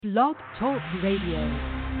Blog Talk Radio.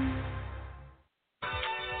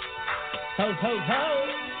 Ho, ho, ho.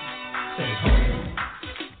 Say ho.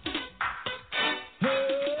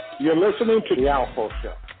 You're listening to the ALFO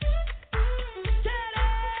Show.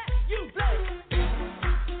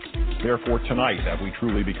 Therefore, tonight, have we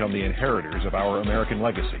truly become the inheritors of our American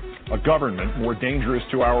legacy, a government more dangerous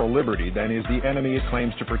to our liberty than is the enemy it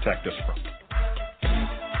claims to protect us from.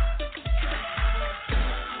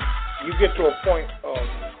 You get to a point of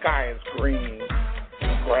the sky is green,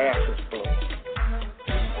 the grass is blue.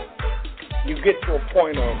 You get to a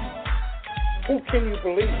point of who can you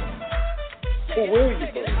believe? Who will you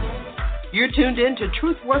believe? You're tuned in to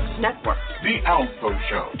TruthWorks Network. The ALFO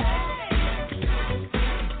Show.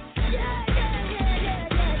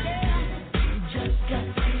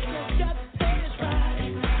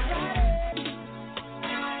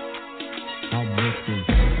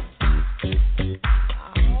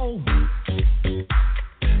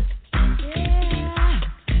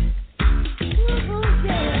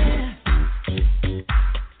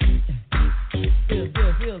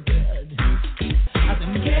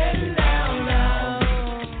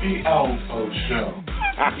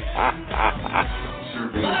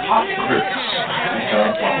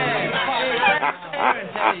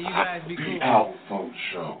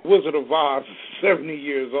 Wizard of Oz is 70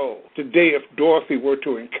 years old. Today, if Dorothy were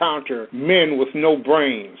to encounter men with no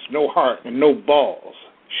brains, no heart, and no balls,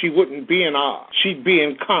 she wouldn't be in Oz. She'd be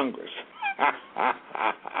in Congress.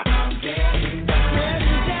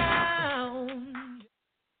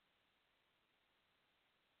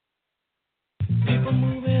 People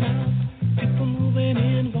moving out, people moving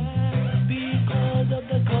in. Why? Because of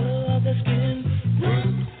the color of the skin.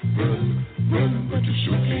 Run, run, run, but you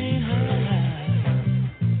sure can't hide.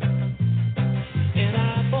 An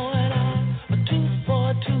eye for an eye, a tooth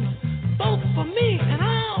for a tooth. Vote for me and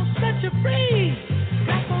I'll set you free.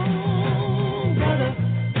 Rap on, brother,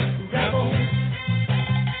 rap on.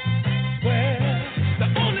 Well, the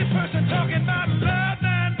only person talking about love,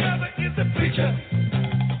 thine brother, is the preacher.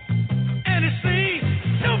 And it seems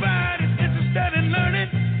nobody's interested in learning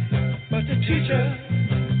but the teacher.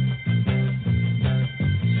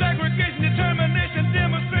 Segregation, determination,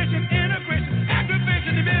 demonstration, integration,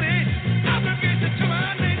 aggravation, humiliation, obligation to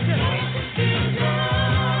our nation.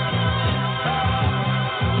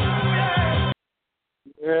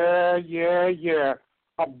 Yeah.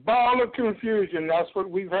 A ball of confusion. That's what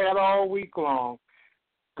we've had all week long.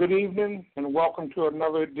 Good evening and welcome to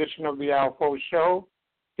another edition of the ALFO Show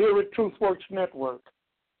here at TruthWorks Network,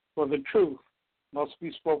 where the truth must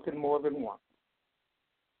be spoken more than once.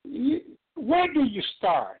 Where do you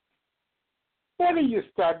start? Where do you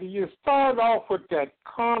start? Do you start off with that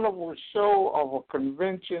carnival show of a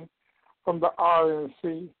convention from the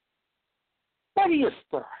RNC? Where do you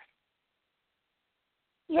start?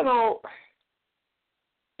 You know,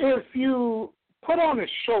 if you put on a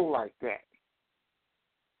show like that,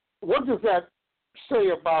 what does that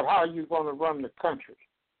say about how you're going to run the country?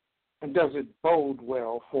 And does it bode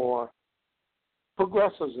well for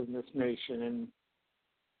progressives in this nation and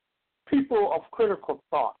people of critical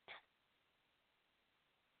thought?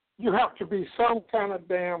 You have to be some kind of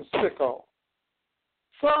damn sicko,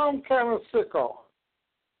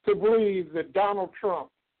 to believe that Donald Trump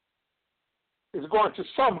is going to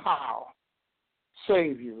somehow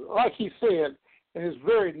save you. Like he said in his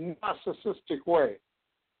very narcissistic way,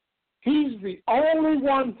 he's the only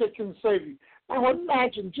one that can save you. Now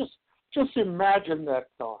imagine, just imagine that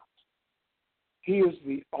thought. He is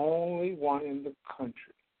the only one in the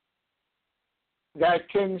country that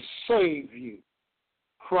can save you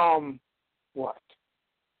from what?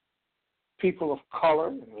 People of color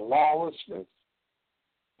and lawlessness,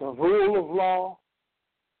 the rule of law,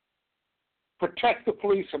 protect the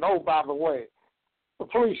police. And oh, by the way, the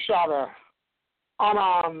police shot a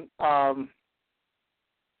unarmed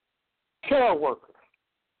care worker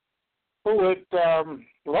who had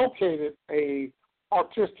located a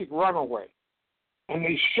autistic runaway, and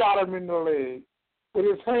they shot him in the leg. With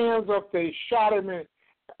his hands up, they shot him in.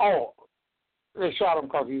 Oh, they shot him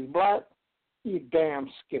because he's black. He's damn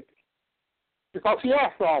skippy. Because he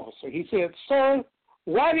asked the officer, he said, "Sir,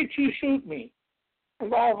 why did you shoot me?"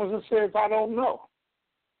 And the officer says, "I don't know.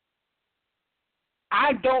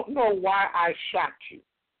 I don't know why I shot you."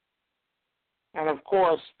 And of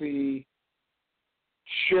course, the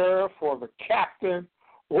sheriff or the captain,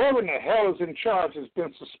 whoever in the hell is in charge, has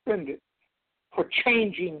been suspended for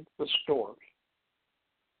changing the story.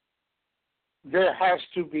 There has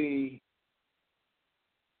to be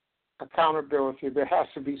accountability. There has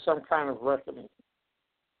to be some kind of reckoning.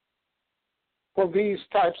 For these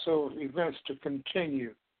types of events to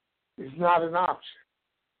continue is not an option.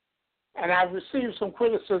 And I've received some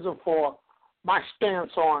criticism for my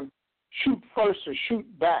stance on shoot first or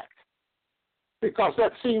shoot back, because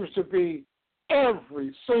that seems to be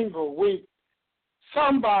every single week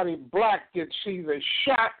somebody black gets either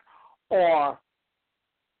shot or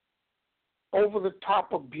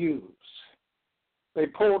over-the-top abuse. They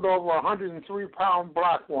pulled over a 103-pound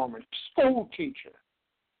black woman, school teacher,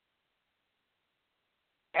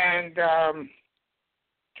 and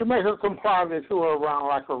to make her comply, they threw her around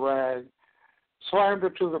like a rag, slammed her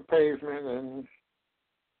to the pavement, and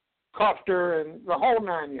cuffed her, and the whole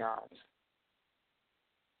 9 yards.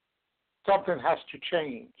 Something has to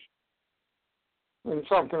change, and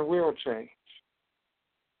something will change,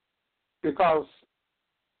 because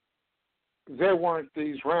there weren't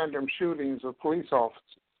these random shootings of police officers.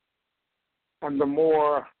 And the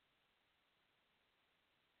more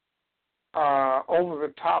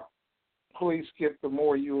over-the-top police get, the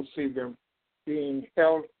more you'll see them being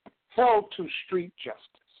held to street justice.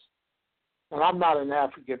 And I'm not an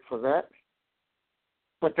advocate for that,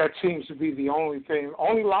 but that seems to be the only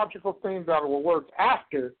logical thing that will work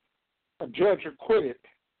after a judge acquitted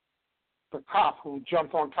the cop who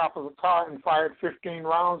jumped on top of the car and fired 15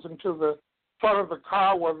 rounds into the front of the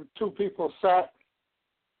car where the two people sat,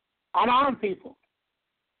 unarmed people.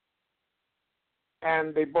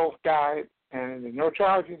 And they both died, and no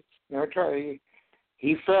charges.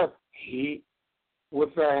 He fell.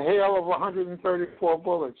 With a hail of 134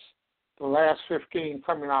 bullets, the last 15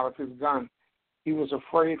 coming out of his gun, he was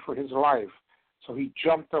afraid for his life. So he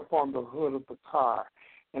jumped up on the hood of the car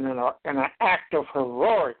in an act of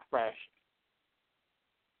heroic fashion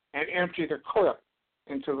and emptied a clip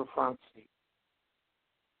into the front seat.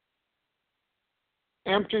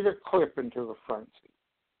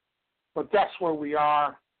 But that's where we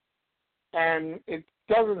are, and it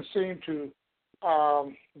doesn't seem to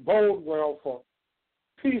bode well for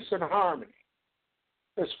peace and harmony,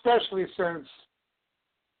 especially since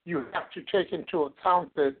you have to take into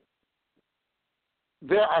account that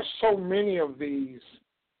there are so many of these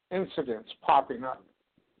incidents popping up.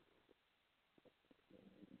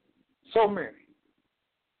 So many.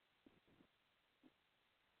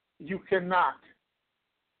 You cannot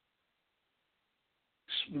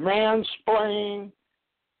mansplain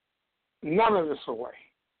none of this away.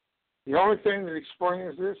 The only thing that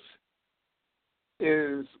explains this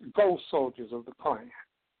is ghost soldiers of the Klan.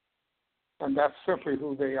 And that's simply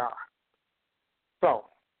who they are. So,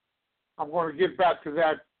 I'm going to get back to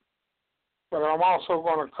that, but I'm also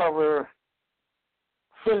going to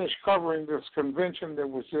finish covering this convention that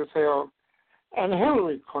was just held. And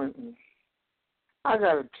Hillary Clinton, I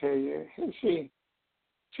got to tell you,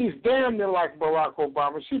 she's damn near like Barack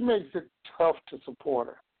Obama. She makes it tough to support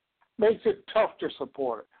her.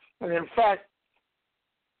 And in fact,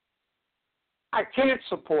 I can't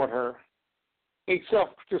support her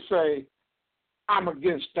except to say I'm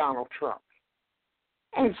against Donald Trump.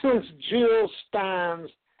 And since Jill Stein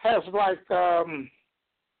has like the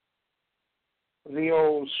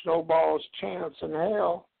old snowball's chance in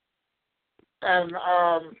hell, and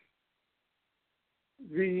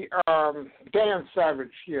Dan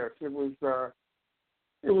Savage, yes, it was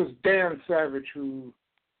Dan Savage who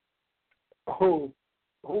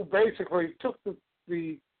basically took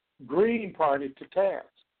the Green Party to task.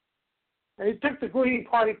 And he took the Green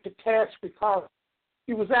Party to task because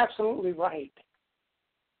he was absolutely right.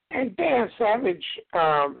 And Dan Savage,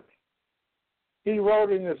 he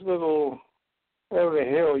wrote in this little, whatever the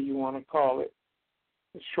hell you want to call it,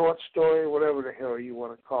 a short story, whatever the hell you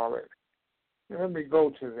want to call it. Let me go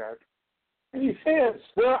to that. And he says,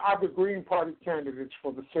 where are the Green Party candidates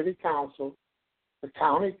for the city council, the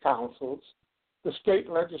county councils, the state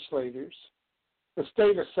legislators, the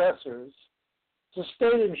state assessors, the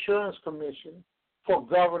state insurance commission, for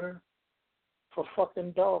governor, for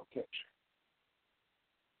fucking dog catcher?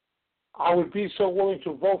 I would be so willing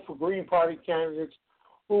to vote for Green Party candidates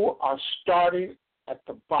who are starting at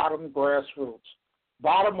the bottom grassroots,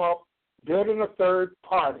 bottom up, building a third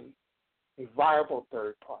party, a viable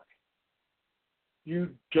third party. You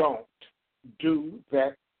don't do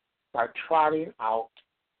that by trotting out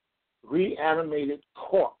reanimated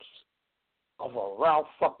corpse of a Ralph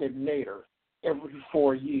fucking Nader every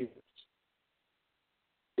 4 years.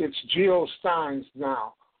 It's Jill Stein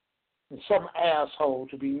now and some asshole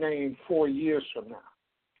to be named 4 years from now.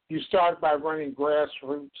 You start by running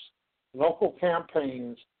grassroots, local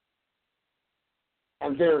campaigns,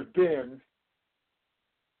 and there's been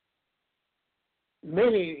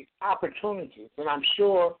many opportunities, and I'm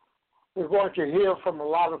sure we're going to hear from a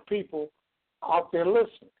lot of people out there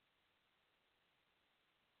listening.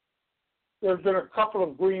 There's been a couple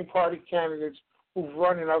of Green Party candidates who've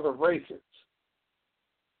run in other races.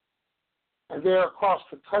 And they're across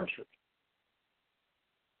the country.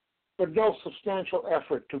 But no substantial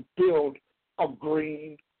effort to build a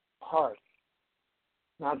Green Party.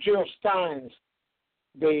 Now, Jill Steins,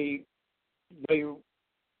 they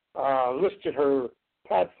listed her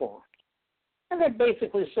platform. And they're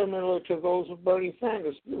basically similar to those of Bernie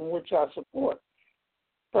Sanders, which I support.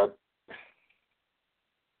 But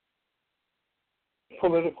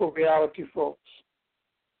political reality, folks.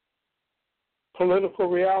 Political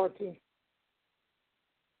reality.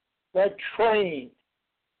 That train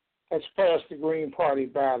has passed the Green Party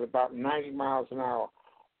by at about 90 miles an hour,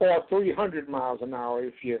 or 300 miles an hour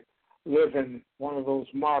if you live in one of those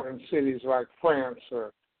modern cities like France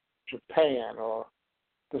or Japan or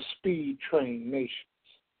the speed train nations.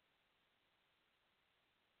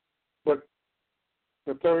 But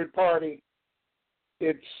the third party,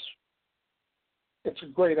 it's a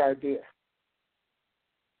great idea.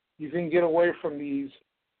 You can get away from these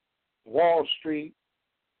Wall Street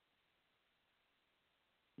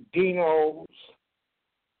Dinos,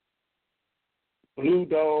 Blue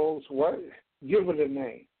Dogs, what? Give it a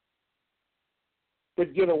name.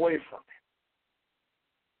 But get away from it.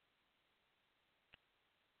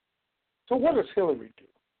 So what does Hillary do?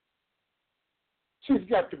 She's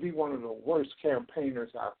got to be one of the worst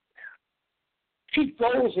campaigners out there. She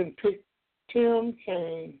goes and picks Tim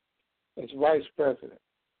Kaine as vice president.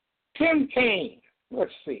 Tim Kaine,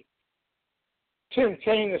 let's see. Tim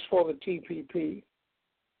Kaine is for the TPP.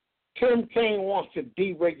 Tim Kaine wants to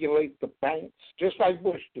deregulate the banks, just like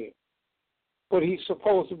Bush did. But he's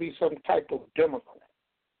supposed to be some type of Democrat.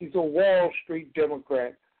 He's a Wall Street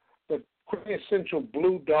Democrat, the quintessential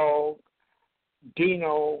blue dog,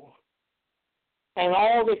 Dino, and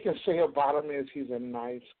all they can say about him is he's a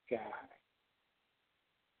nice guy.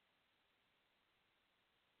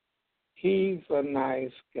 He's a nice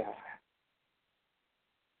guy.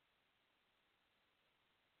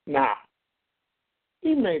 Now,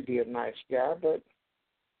 he may be a nice guy, but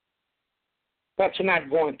that's not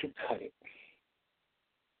going to cut it.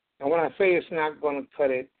 And when I say it's not going to cut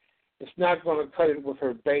it, it's not going to cut it with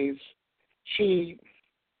her base. She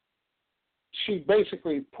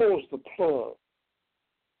basically pulls the plug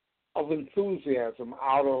of enthusiasm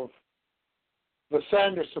out of the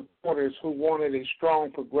Sanders supporters who wanted a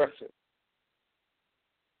strong progressive.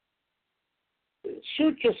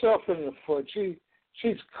 Shoot yourself in the foot.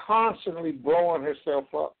 She's constantly blowing herself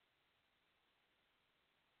up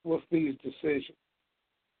with these decisions.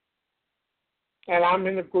 And I'm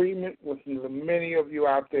in agreement with the many of you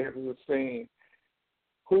out there who are saying,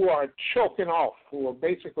 who are choking off, who are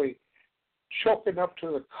basically choking up to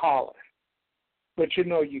the collar. But you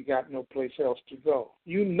know you got no place else to go.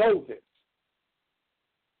 You know this.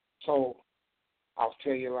 So I'll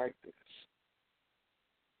tell you like this.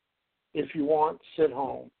 If you want, sit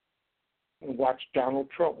home and watch Donald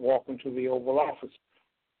Trump walk into the Oval Office,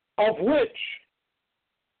 of which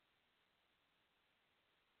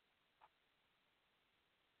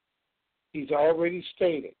he's already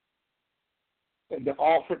stated in the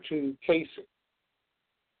offer to Kasich.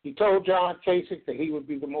 He told John Kasich that he would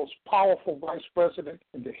be the most powerful vice president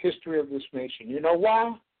in the history of this nation. You know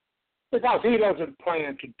why? Because he doesn't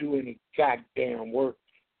plan to do any goddamn work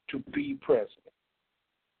to be president.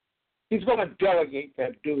 He's going to delegate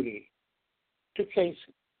that duty to Kasich.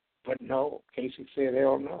 But no, Kasich said,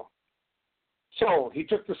 hell no. So he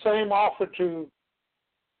took the same offer to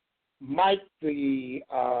Mike, the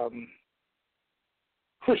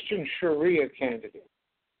Christian Sharia candidate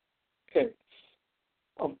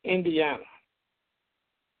of Indiana.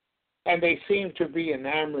 And they seem to be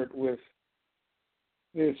enamored with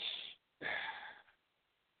this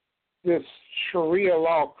Sharia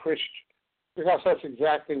law Christian, because that's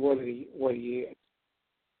exactly what he is.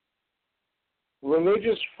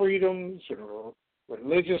 Religious freedoms and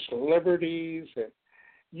religious liberties and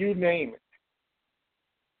you name it.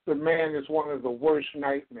 The man is one of the worst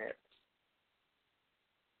nightmares.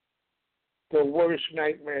 The worst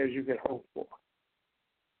nightmares you could hope for.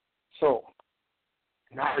 So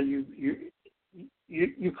now you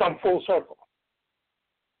come full circle.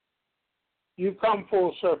 You come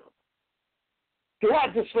full circle. Do I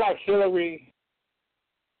dislike Hillary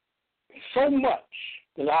so much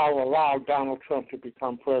that I'll allow Donald Trump to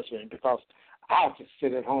become president because I'll just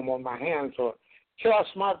sit at home on my hands or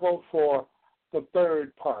cast my vote for the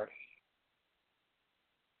third party?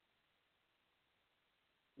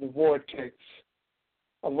 The vortex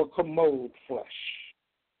of a commode flesh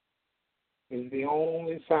is the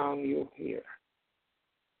only sound you'll hear,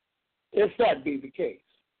 if that be the case.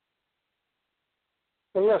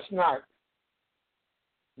 But let's not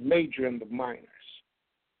major in the minors.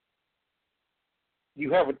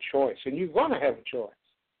 You have a choice, and you're going to have a choice.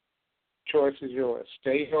 Choice is yours.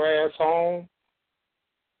 Stay your ass home.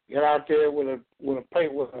 Get out there with a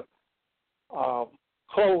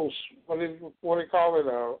clothes. What do they call it?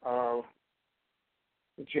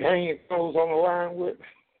 That you hang your clothes on the line with.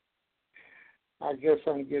 I guess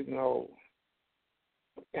I'm getting old.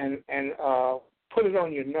 And put it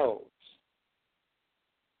on your nose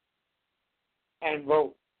and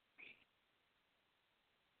vote.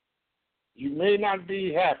 You may not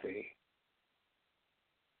be happy,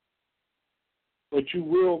 but you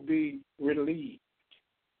will be relieved,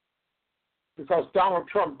 because Donald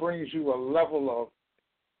Trump brings you a level of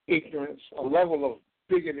ignorance, a level of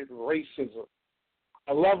bigoted racism,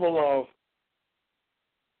 a level of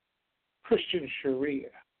Christian Sharia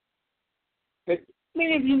that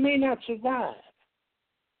many of you may not survive.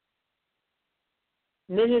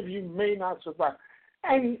 Many of you may not survive.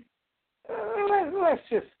 And let's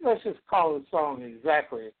just call the song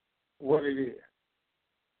exactly what it is.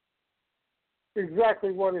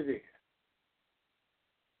 Exactly what it is.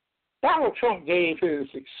 Donald Trump gave his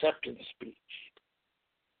acceptance speech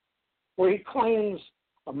where he claims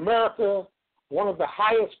America one of the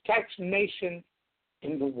highest tax nations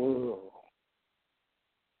in the world.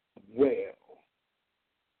 Well,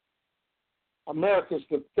 America's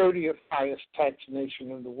the 30th highest tax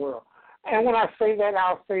nation in the world. And when I say that,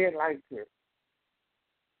 I'll say it like this.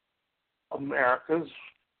 America's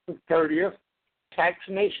the 30th tax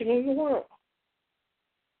nation in the world.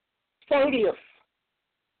 30th,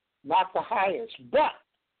 not the highest, but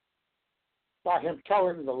by him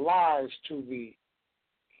telling the lies to the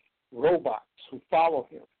robots who follow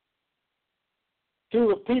him, to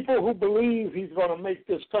the people who believe he's going to make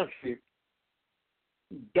this country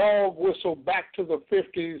dog whistle back to the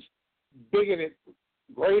 50s, bigoted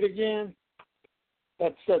great again,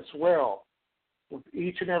 that sets well with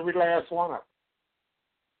each and every last one of them.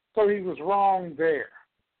 So he was wrong there.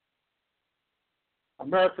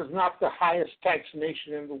 America's not the highest tax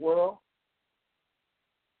nation in the world.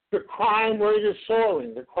 The crime rate is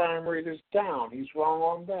soaring. The crime rate is down. He's wrong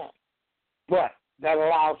on that. But that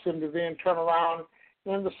allows him to then turn around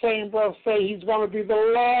and in the same breath say he's going to be the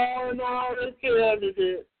law and order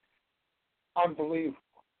candidate. Unbelievable.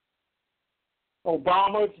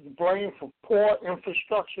 Obama is to blame for poor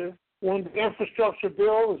infrastructure when the infrastructure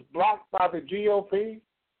bill was blocked by the GOP.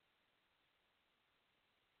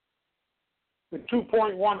 The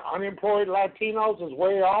 2.1 unemployed Latinos is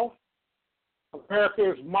way off.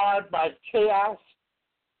 America is marred by chaos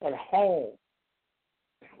at home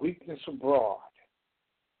and weakness abroad.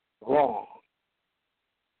 Wrong.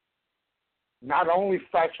 Not only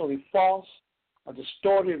factually false, a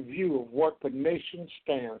distorted view of what the nation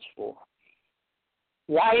stands for.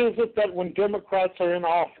 Why is it that when Democrats are in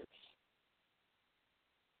office,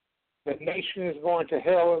 the nation is going to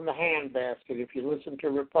hell in the handbasket if you listen to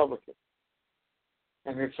Republicans?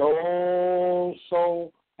 And it's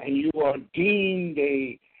and you are deemed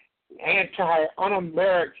a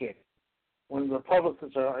un-American when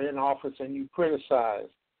Republicans are in office and you criticize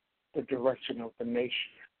the direction of the nation.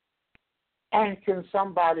 And can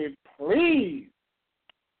somebody please,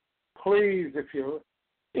 if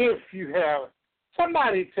you have,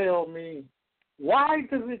 somebody tell me, why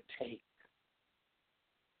does it take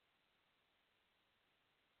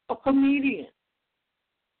a comedian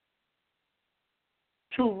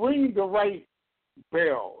to ring the right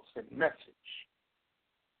bells and message?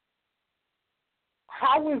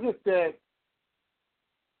 How is it that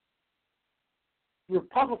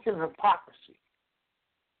Republican hypocrisy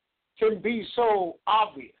can be so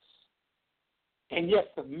obvious, and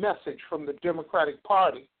yet the message from the Democratic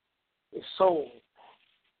Party is so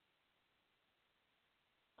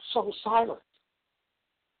silent?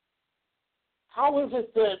 How is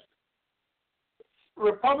it that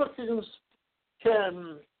Republicans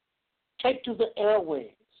can take to the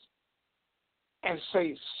airwaves and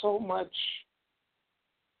say so much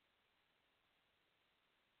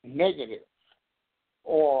negative,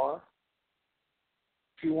 or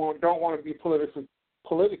if you don't want to be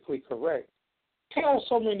politically correct, tell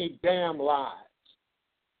so many damn lies?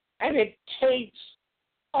 And it takes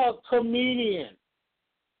a comedian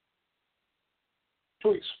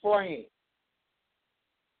to explain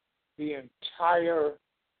the entire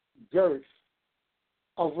girth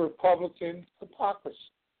of Republican hypocrisy.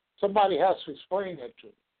 Somebody has to explain that to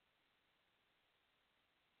me.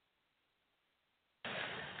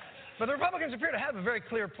 But the Republicans appear to have a very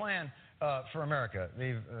clear plan for America.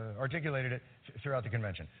 They've articulated it throughout the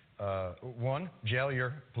convention. One, jail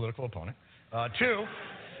your political opponent. Two,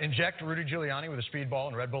 inject Rudy Giuliani with a speedball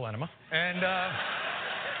and Red Bull enema.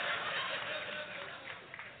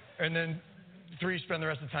 And then 3 spend the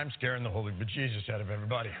rest of the time scaring the holy bejesus out of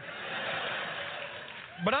everybody.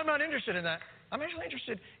 But I'm not interested in that. I'm actually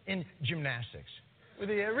interested in gymnastics. With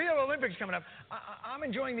the Rio Olympics coming up, I'm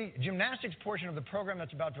enjoying the gymnastics portion of the program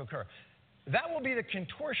that's about to occur. That will be the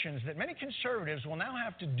contortions that many conservatives will now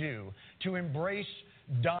have to do to embrace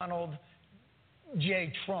Donald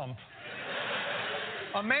J. Trump,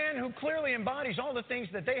 a man who clearly embodies all the things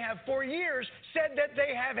that they have for years said that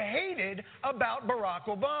they have hated about Barack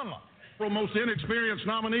Obama. The most inexperienced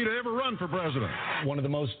nominee to ever run for president. One of the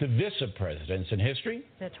most divisive presidents in history.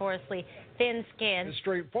 Notoriously thin-skinned.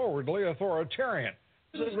 Straightforwardly authoritarian.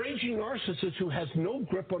 He's a raging narcissist who has no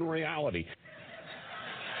grip on reality.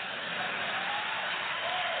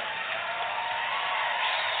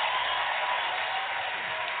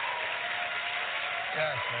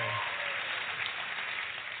 Yes,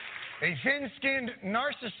 a thin-skinned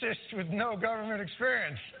narcissist with no government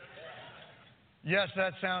experience. Yes,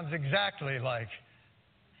 that sounds exactly like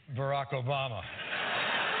Barack Obama.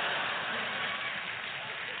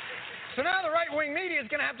 So now the right-wing media is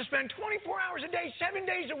going to have to spend 24 hours a day, 7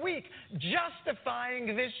 days a week, justifying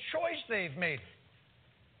this choice they've made.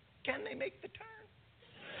 Can they make the turn?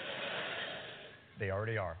 They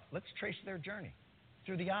already are. Let's trace their journey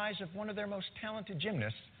through the eyes of one of their most talented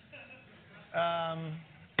gymnasts.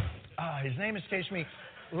 His name escapes me.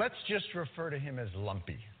 Let's just refer to him as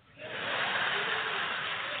Lumpy.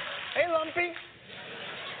 Hey, Lumpy.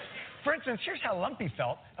 For instance, here's how Lumpy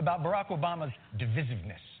felt about Barack Obama's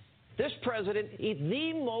divisiveness. This president is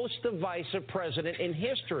the most divisive president in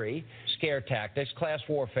history. Scare tactics, class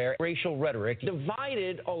warfare, racial rhetoric,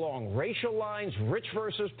 divided along racial lines, rich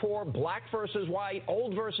versus poor, black versus white,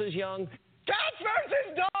 old versus young. Cats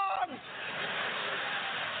versus dogs!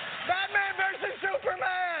 Batman versus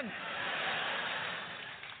Superman!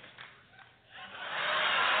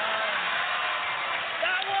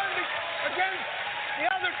 That one against the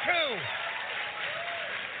other two.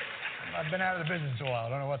 I've been out of the business a while. I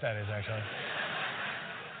don't know what that is, actually.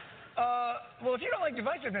 Well, if you don't like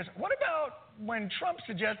divisiveness, what about when Trump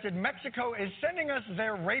suggested Mexico is sending us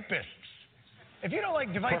their rapists? If you don't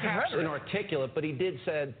like divisive Perhaps rhetoric... inarticulate, but he did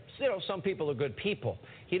say, some people are good people.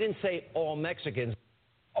 He didn't say all Mexicans.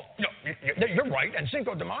 Oh, no, you're right. And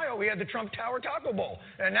Cinco de Mayo, we had the Trump Tower Taco Bowl.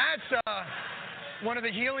 And that's one of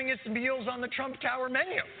the healingest meals on the Trump Tower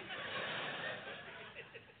menu.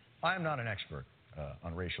 I am not an expert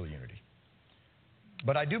on racial unity.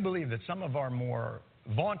 But I do believe that some of our more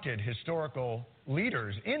vaunted historical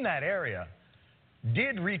leaders in that area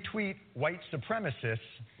did retweet white supremacists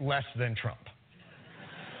less than Trump.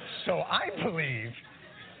 So I believe,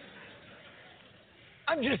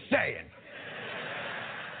 I'm just saying.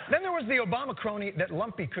 Then there was the Obama crony that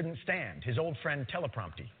Lumpy couldn't stand, his old friend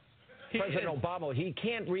Teleprompty. President Obama, he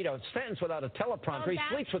can't read a sentence without a teleprompter. He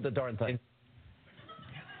sleeps with the darn thing.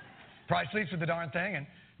 Probably sleeps with the darn thing and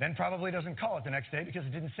then probably doesn't call it the next day because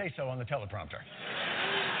it didn't say so on the teleprompter.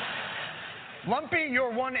 Lumpy, your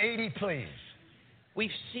 180, please.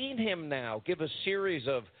 We've seen him now give a series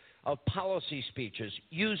of policy speeches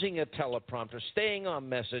using a teleprompter, staying on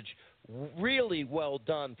message. Really well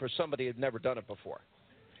done for somebody who'd never done it before.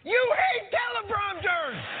 You hate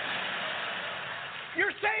teleprompters!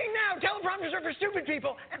 You're saying now teleprompters are for stupid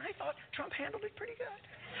people, and I thought Trump handled it pretty good.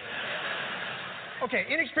 Okay,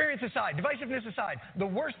 inexperience aside, divisiveness aside, the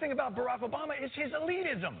worst thing about Barack Obama is his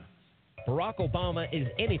elitism. Barack Obama is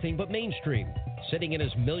anything but mainstream. Sitting in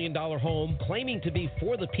his $1 million home, claiming to be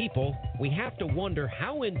for the people, we have to wonder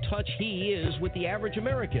how in touch he is with the average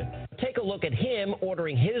American. Take a look at him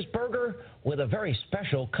ordering his burger with a very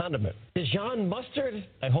special condiment. Dijon mustard.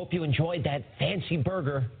 I hope you enjoyed that fancy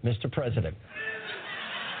burger, Mr. President.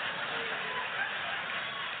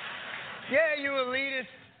 Yeah, you elitist.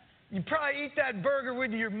 You probably eat that burger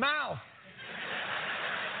with your mouth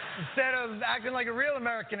instead of acting like a real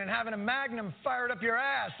American and having a Magnum fired up your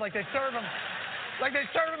ass like they serve them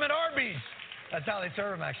at Arby's. That's how they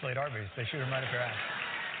serve them, actually, at Arby's. They shoot them right up your ass.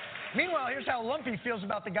 Meanwhile, here's how Lumpy feels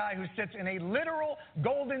about the guy who sits in a literal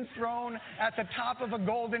golden throne at the top of a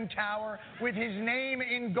golden tower with his name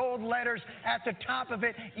in gold letters at the top of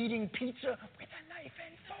it, eating pizza with a knife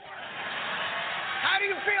and fork. How do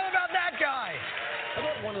you feel about that guy? I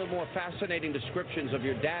thought one of the more fascinating descriptions of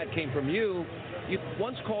your dad came from you. You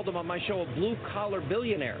once called him on my show a blue-collar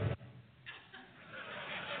billionaire.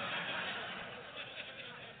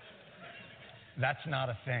 That's not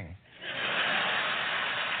a thing.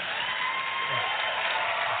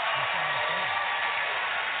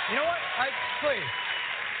 You know what? Please.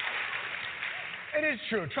 It is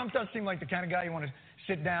true. Trump does seem like the kind of guy you want to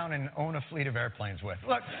sit down and own a fleet of airplanes with.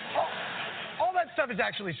 Look, all that stuff is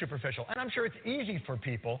actually superficial. And I'm sure it's easy for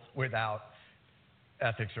people without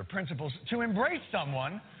ethics or principles to embrace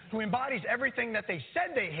someone who embodies everything that they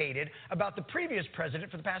said they hated about the previous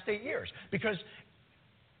president for the past 8 years. Because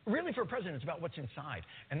really, for a president, it's about what's inside.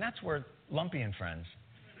 And that's where Lumpy and friends,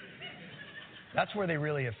 that's where they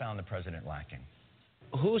really have found the president lacking.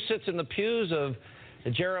 Who sits in the pews of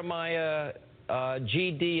Jeremiah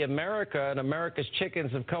GD America and America's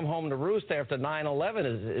chickens have come home to roost after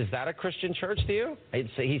 9/11? Is that a Christian church to you?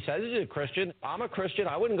 He says he's a Christian. I'm a Christian.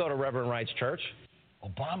 I wouldn't go to Reverend Wright's church.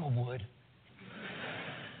 Obama would.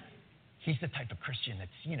 He's the type of Christian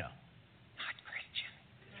that's, not Christian.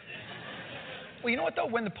 Well, you know what, though?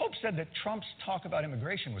 When the Pope said that Trump's talk about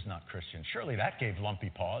immigration was not Christian, surely that gave Lumpy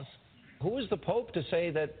pause. Who is the Pope to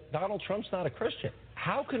say that Donald Trump's not a Christian?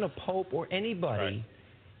 How can a Pope or anybody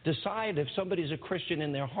decide if somebody's a Christian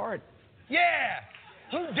in their heart? Yeah!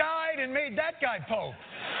 Who died and made that guy Pope?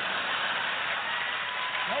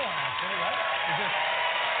 No one actually, right?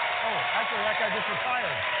 Actually, that guy just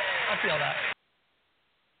retired. I feel that.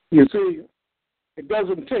 You see, it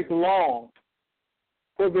doesn't take long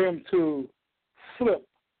for them to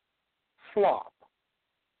flip-flop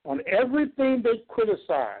on everything they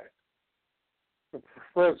criticize the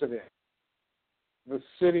president, the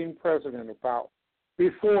sitting president, about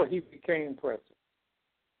before he became president.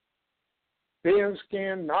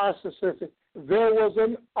 Thin-skinned, narcissistic. There was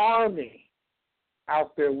an army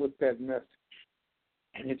out there with that message,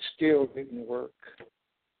 and it still didn't work.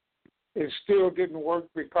 It still didn't work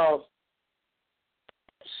because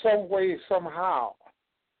some way, somehow,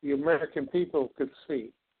 the American people could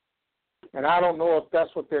see. And I don't know if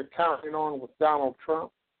that's what they're counting on with Donald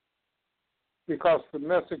Trump, because the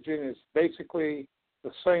messaging is basically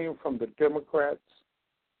the same from the Democrats.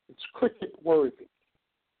 It's cricket-worthy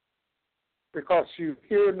because you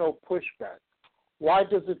hear no pushback. Why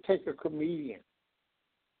does it take a comedian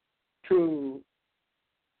to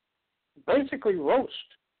basically roast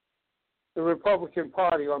the Republican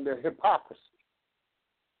Party on their hypocrisy,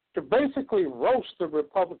 to basically roast the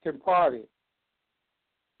Republican Party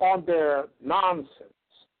on their nonsense,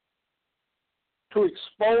 to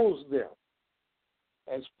expose them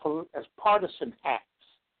as partisan hacks?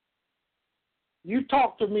 You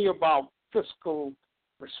talk to me about fiscal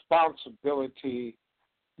responsibility.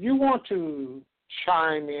 You want to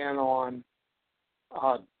chime in on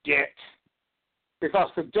debt, because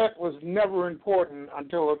the debt was never important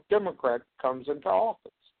until a Democrat comes into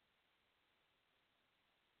office.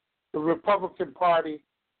 The Republican Party,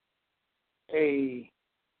 a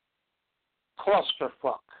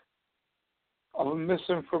clusterfuck of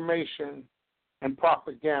misinformation and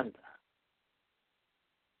propaganda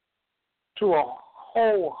to a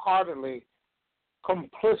wholeheartedly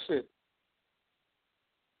complicit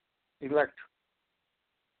electorate.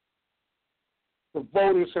 The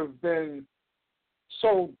voters have been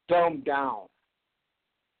so dumbed down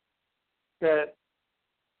that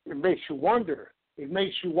it makes you wonder. It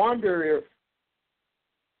makes you wonder if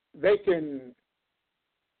they can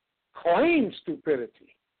claim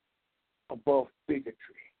stupidity above bigotry.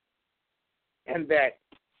 And that,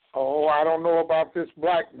 I don't know about this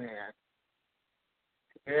black man.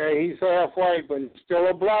 Yeah, he's half white, but he's still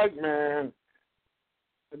a black man.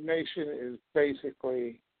 The nation is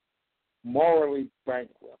basically morally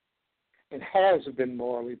bankrupt and has been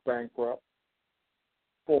morally bankrupt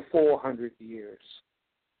for 400 years.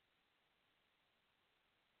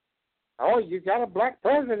 Oh, you got a black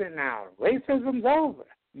president now. Racism's over.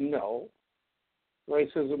 No.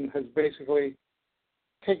 Racism has basically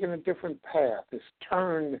taken a different path. It's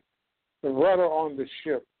turned the rudder on the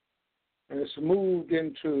ship, and it's moved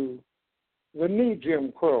into the new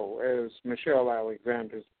Jim Crow, as Michelle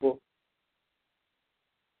Alexander's book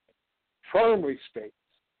firmly states.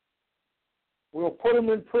 We'll put them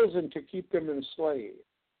in prison to keep them enslaved.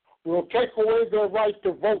 We'll take away their right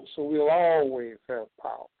to vote, so we'll always have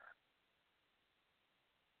power.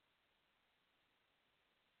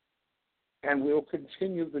 And we'll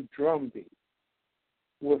continue the drumbeat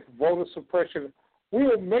with voter suppression.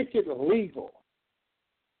 We'll make it illegal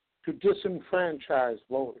to disenfranchise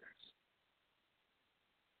voters.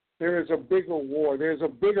 There is a bigger war. There's a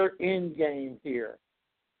bigger end game here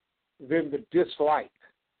than the dislike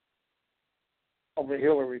of a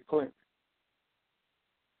Hillary Clinton.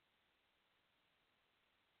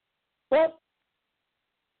 But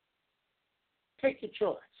take your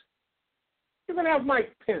choice. You can have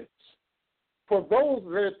Mike Pence. For those,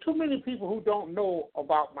 there are too many people who don't know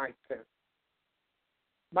about Mike Pence.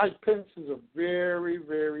 Mike Pence is a very,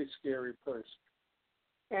 very scary person.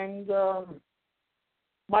 And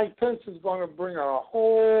Mike Pence is going to bring a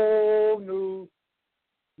whole new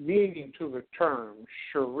meaning to the term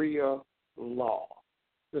Sharia law.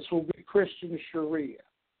 This will be Christian Sharia.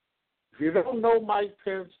 If you don't know Mike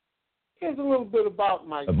Pence, here's a little bit about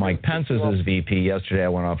Mike Pence. Mike Pence is his VP. Yesterday I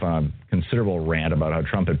went off on a considerable rant about how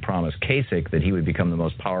Trump had promised Kasich that he would become the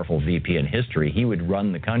most powerful VP in history. He would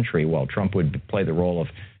run the country while Trump would play the role of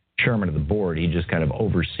chairman of the board. He'd just kind of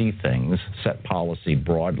oversee things, set policy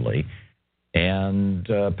broadly. And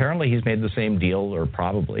apparently he's made the same deal, or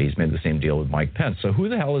probably he's made the same deal with Mike Pence. So who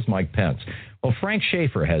the hell is Mike Pence? Well, Frank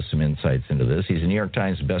Schaeffer has some insights into this. He's a New York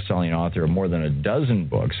Times bestselling author of more than a dozen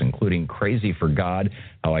books, including Crazy for God,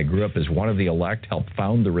 How I Grew Up as One of the Elect, Helped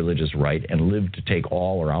Found the Religious Right, and Lived to Take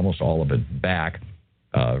All or almost all of it back.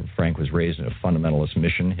 Frank was raised in a fundamentalist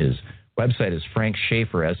mission. His website is Frank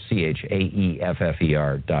Schaeffer,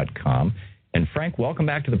 SCHAEFFER.com. And Frank, welcome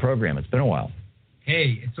back to the program. It's been a while.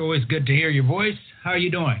 Hey, it's always good to hear your voice. How are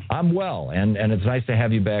you doing? I'm well, and it's nice to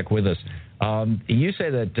have you back with us. You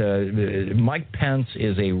say that Mike Pence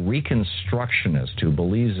is a Reconstructionist who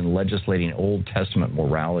believes in legislating Old Testament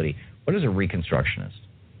morality. What is a Reconstructionist?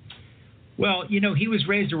 Well, you know, he was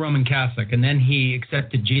raised a Roman Catholic, and then he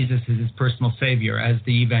accepted Jesus as his personal savior, as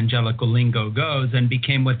the evangelical lingo goes, and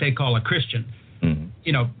became what they call a Christian. Mm-hmm.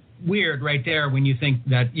 You know, weird right there when you think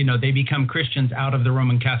that, you know, they become Christians out of the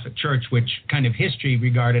Roman Catholic Church, which kind of history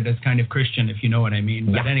regarded as kind of Christian, if you know what I mean.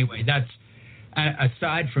 Yeah. But anyway, that's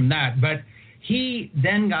aside from that. But he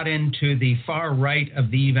then got into the far right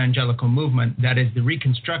of the evangelical movement, that is the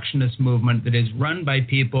Reconstructionist movement, that is run by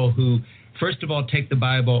people who, first of all, take the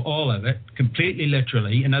Bible, all of it, completely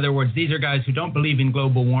literally. In other words, these are guys who don't believe in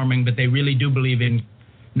global warming, but they really do believe in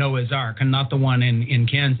Noah's Ark, and not the one in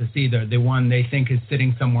Kansas either, the one they think is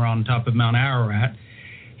sitting somewhere on top of Mount Ararat.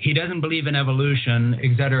 He doesn't believe in evolution,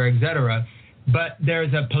 et cetera, et cetera. But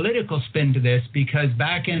there's a political spin to this, because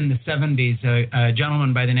back in the 70s, a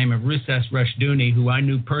gentleman by the name of Rousas Rushdoony, who I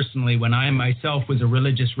knew personally when I myself was a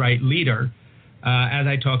religious right leader, as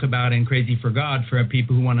I talk about in Crazy for God for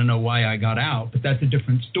people who want to know why I got out, but that's a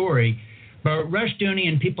different story. But Rushdoony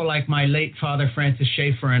and people like my late father, Francis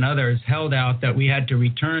Schaeffer, and others held out that we had to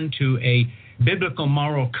return to a biblical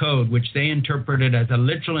moral code, which they interpreted as a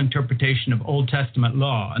literal interpretation of Old Testament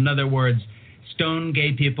law. In other words, stone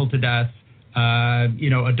gay people to death,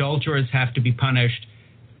 adulterers have to be punished.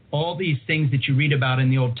 All these things that you read about in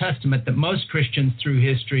the Old Testament that most Christians through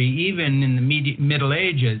history, even in the Middle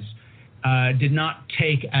Ages, did not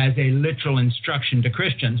take as a literal instruction to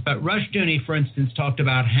Christians. But Rushdoony, for instance, talked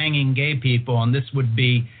about hanging gay people, and this would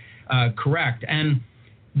be correct. And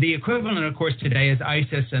the equivalent, of course, today is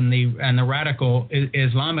ISIS and the radical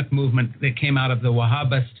Islamic movement that came out of the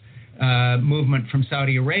Wahhabist movement from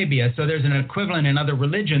Saudi Arabia. So there's an equivalent in other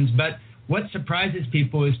religions. But what surprises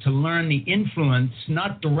people is to learn the influence,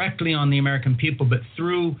 not directly on the American people, but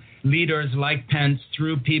through leaders like Pence,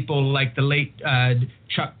 through people like the late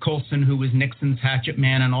Chuck Colson, who was Nixon's hatchet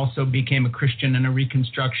man and also became a Christian and a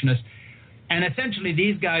Reconstructionist. And essentially,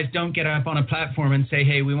 these guys don't get up on a platform and say,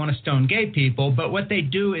 hey, we want to stone gay people. But what they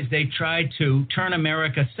do is they try to turn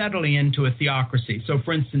America steadily into a theocracy. So,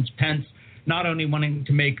 for instance, Pence not only wanting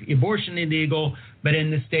to make abortion illegal, but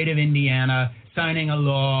in the state of Indiana, signing a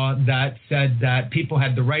law that said that people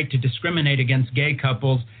had the right to discriminate against gay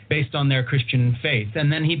couples based on their Christian faith.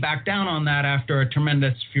 And then he backed down on that after a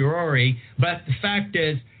tremendous furore. But the fact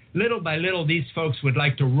is, little by little, these folks would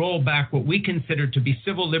like to roll back what we consider to be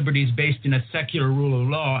civil liberties based in a secular rule of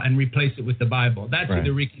law and replace it with the Bible. That's right.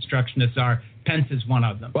 Who the Reconstructionists are. Pence is one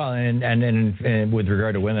of them. Well, and with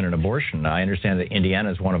regard to women and abortion, I understand that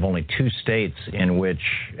Indiana is one of only 2 states in which,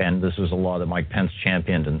 and this was a law that Mike Pence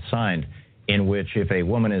championed and signed, in which if a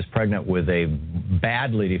woman is pregnant with a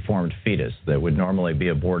badly deformed fetus that would normally be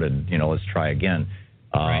aborted, let's try again,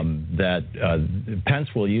 that Pence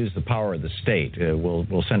will use the power of the state.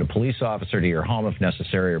 We'll send a police officer to your home if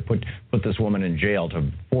necessary, or put this woman in jail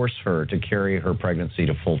to force her to carry her pregnancy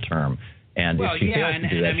to full term. And if she fails to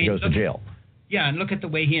do that, she goes to jail. Yeah, and look at the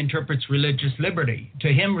way he interprets religious liberty. To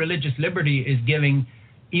him, religious liberty is giving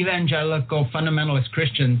evangelical fundamentalist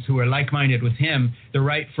Christians who are like-minded with him the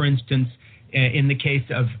right, for instance, in the case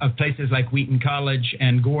of places like Wheaton College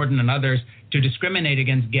and Gordon and others, to discriminate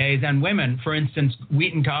against gays and women. For instance,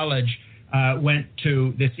 Wheaton College went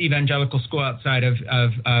to this evangelical school outside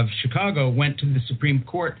of Chicago, went to the Supreme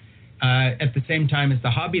Court at the same time as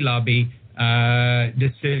the Hobby Lobby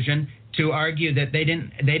decision to argue that they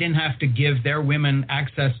didn't have to give their women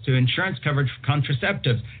access to insurance coverage for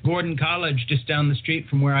contraceptives. Gordon College, just down the street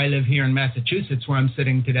from where I live here in Massachusetts, where I'm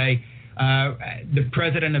sitting today, the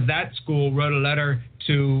president of that school wrote a letter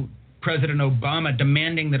to President Obama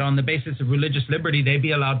demanding that on the basis of religious liberty, they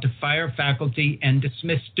be allowed to fire faculty and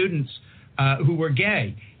dismiss students who were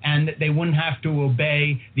gay, and that they wouldn't have to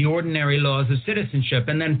obey the ordinary laws of citizenship.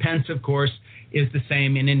 And then Pence, of course, is the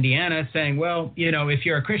same in Indiana, saying, well, you know, if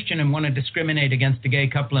you're a Christian and want to discriminate against a gay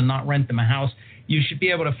couple and not rent them a house, you should be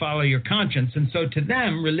able to follow your conscience. And so to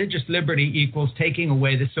them, religious liberty equals taking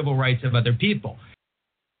away the civil rights of other people.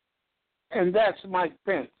 And that's Mike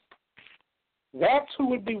Pence. That's who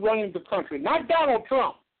would be running the country, not Donald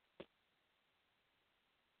Trump,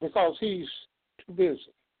 because he's too busy.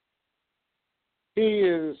 He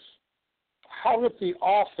is, how did the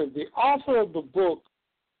author of the book,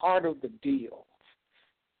 Art of the Deal,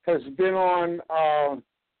 has been on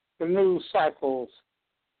the news cycles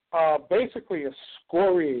basically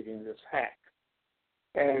excoriating this hack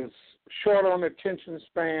as short on attention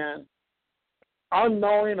span,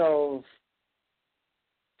 unknowing of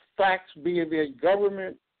facts, be it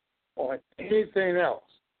government or anything else.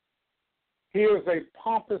 He is a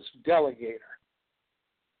pompous delegator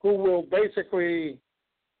who will basically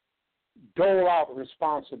dole out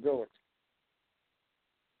responsibility.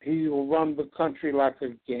 He will run the country like a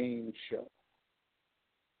game show,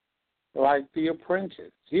 like The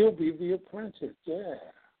Apprentice. He'll be The Apprentice, yeah.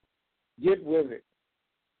 Get with it.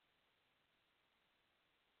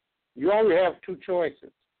 You only have two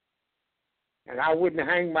choices, and I wouldn't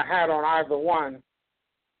hang my hat on either one.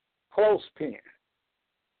 Clothespin.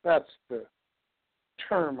 That's the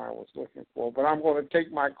term I was looking for, but I'm going to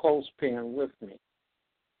take my clothespin with me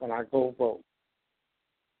when I go vote.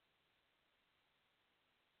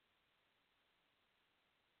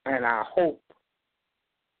 And I hope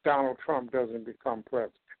Donald Trump doesn't become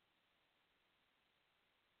president.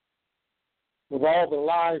 With all the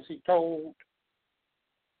lies he told,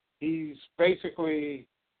 he's basically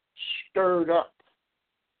stirred up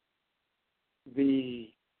the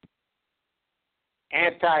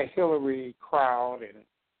anti-Hillary crowd, and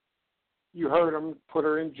you heard him put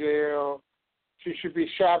her in jail. She should be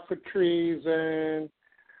shot for treason,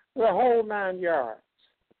 the whole 9 yards.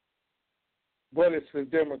 But it's the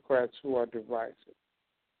Democrats who are divisive.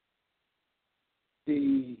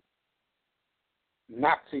 The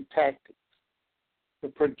Nazi tactics, the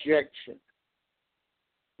projection,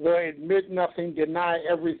 the admit nothing, deny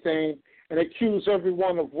everything, and accuse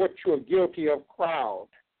everyone of what you're guilty of crowd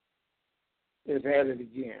is at it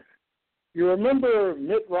again. You remember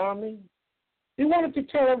Mitt Romney? He wanted to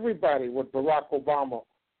tell everybody what Barack Obama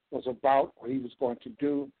was about, what he was going to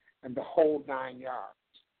do, and the whole 9 yards.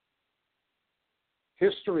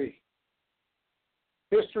 History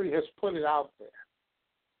has put it out there.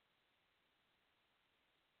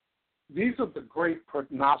 These are the great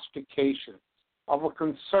prognostications of a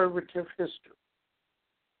conservative history.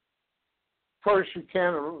 First, you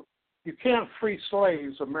can't free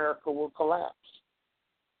slaves, America will collapse.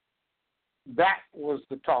 That was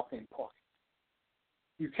the talking point.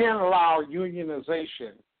 You can't allow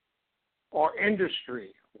unionization or industry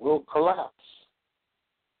will collapse.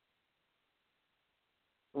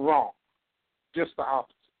 Wrong. Just the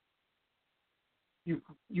opposite.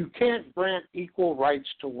 You can't grant equal rights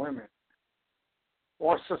to women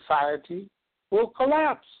or society will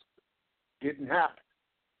collapse. Didn't happen.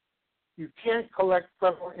 You can't collect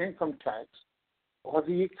federal income tax or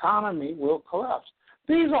the economy will collapse.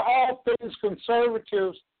 These are all things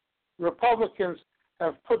conservatives, Republicans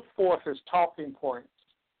have put forth as talking points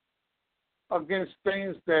against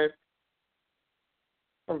things that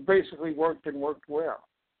have basically worked and worked well.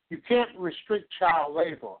 You can't restrict child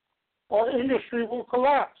labor or industry will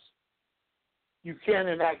collapse. You can't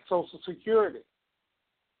enact Social Security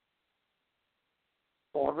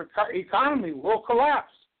or the economy will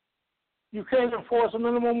collapse. You can't enforce a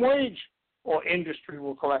minimum wage or industry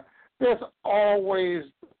will collapse. There's always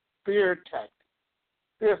fear tactics.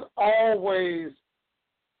 There's always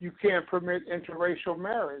you can't permit interracial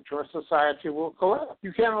marriage or society will collapse.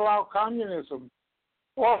 You can't allow communism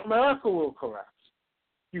or America will collapse.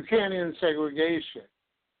 You can't end segregation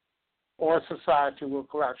or society will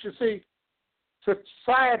collapse. You see,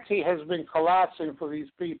 society has been collapsing for these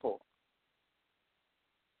people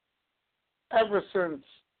ever since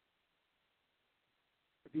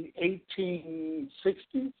the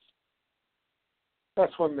 1860s.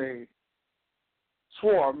 That's when they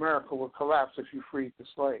swore America would collapse if you freed the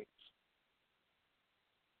slaves.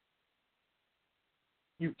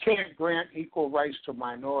 You can't grant equal rights to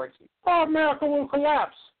minorities. Oh, America will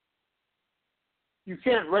collapse. You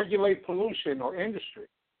can't regulate pollution or industry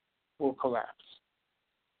will collapse.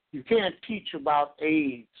 You can't teach about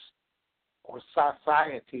AIDS or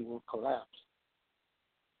society will collapse.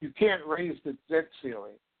 You can't raise the debt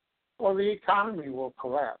ceiling or the economy will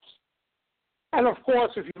collapse. And of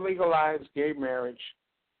course, if you legalize gay marriage,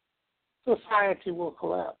 society will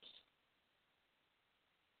collapse.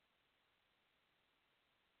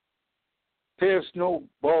 There's no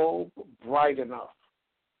bulb bright enough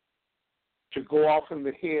to go off in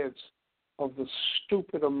the heads of the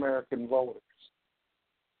stupid American voters.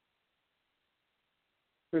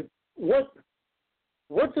 What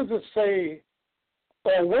does it say,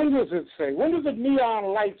 or when does it say? When do the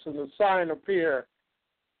neon lights and the sign appear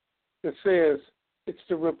that says, it's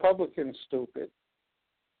the Republicans, stupid?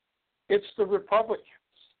 It's the Republicans.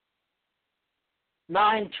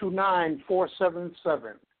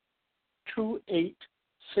 929-477-2867.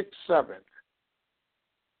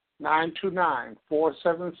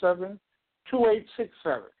 929-477-2867.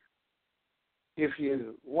 If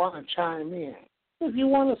you want to chime in. If you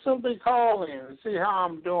want to simply call in and see how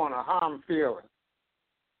I'm doing or how I'm feeling.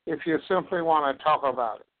 If you simply want to talk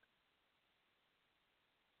about it.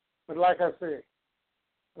 But like I said,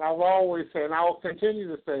 and I've always said, and I will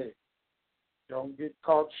continue to say, don't get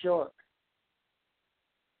caught short.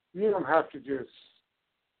 You don't have to just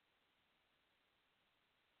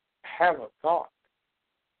have a thought.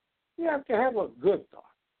 You have to have a good thought.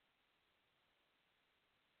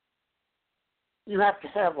 You have to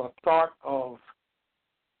have a thought of,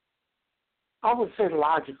 I would say,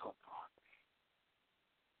 logical thought.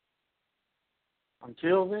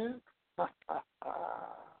 Until then,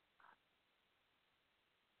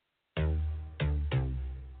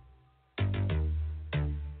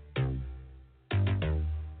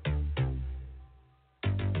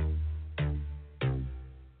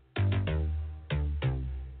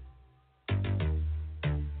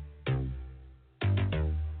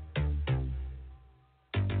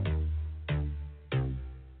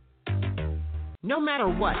 No matter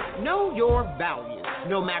what, know your value.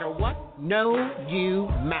 No matter what, know you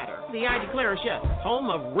matter. The I Declare Show, home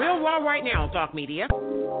of Real Raw Right Now Talk Media.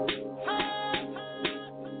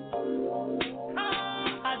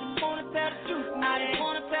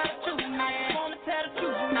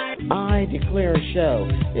 I Declare Show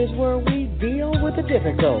is where we deal with the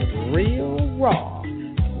difficult, real raw,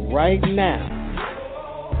 right now.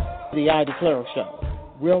 The I Declare Show,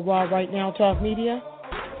 Real Raw Right Now Talk Media.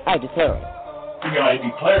 I declare it. The I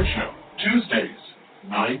Declare Show, Tuesdays,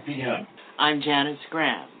 9 p.m. I'm Janice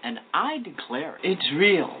Graham, and I declare it's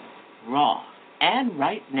real, raw, and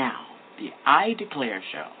right now. The I Declare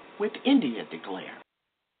Show with India Declare.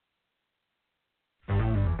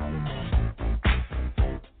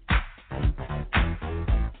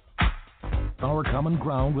 Our Common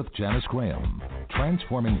Ground with Janice Graham,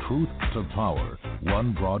 transforming truth to power,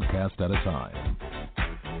 one broadcast at a time.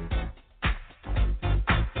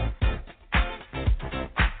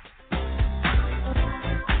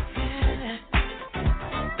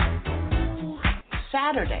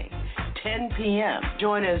 Saturday, 10 p.m.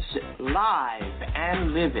 Join us live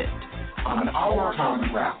and live it on Our Common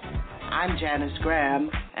Ground. I'm Janice Graham,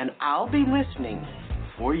 and I'll be listening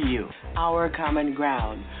for you. Our Common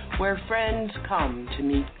Ground, where friends come to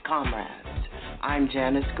meet comrades. I'm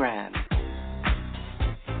Janice Graham.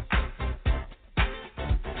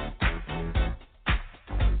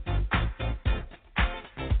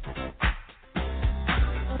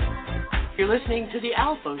 You're listening to the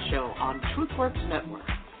ALFO Show on TruthWorks Network.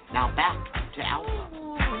 Now back to ALFO.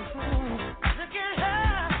 Look at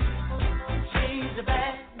her. She's a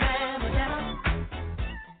bad man.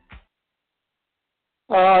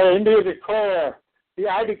 India Declare. The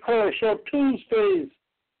I Declare Show, Tuesdays,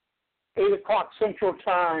 8 o'clock Central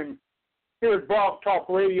Time, here at Blog Talk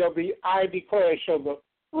Radio, the I Declare Show, the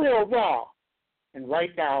real raw. And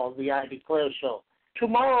right now, the I Declare Show.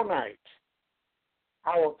 Tomorrow night,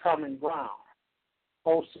 Our Common Ground,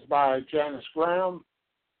 hosted by Janice Graham.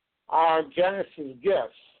 Janice's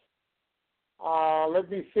guest. Let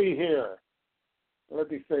me see here. Let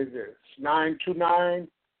me say this.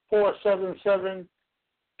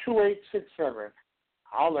 929-477-2867.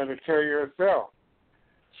 I'll let her tell you herself.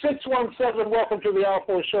 617, welcome to the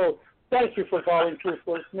ALFO Show. Thank you for calling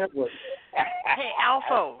TruthWorks Network. Hey,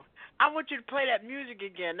 ALFO, I want you to play that music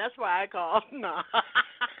again. That's why I called. No.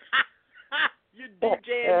 You're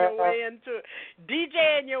DJing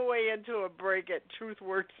your way into a break at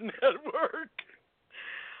TruthWorks Network.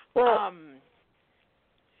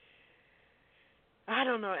 I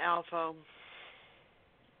don't know, ALFO.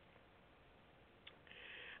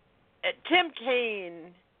 Tim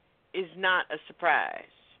Kaine is not a surprise.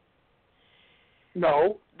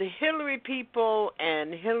 No. The Hillary people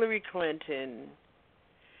and Hillary Clinton,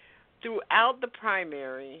 throughout the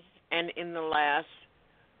primary and in the last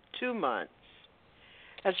 2 months,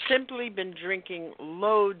 have simply been drinking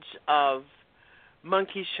loads of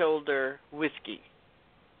monkey shoulder whiskey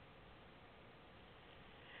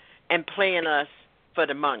and playing us for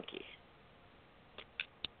the monkey.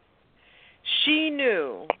 She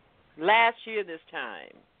knew last year this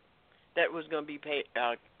time that was going to be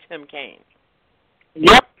Tim Kaine.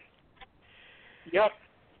 Yep.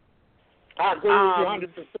 I agree with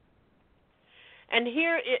you 100%. And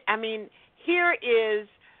here is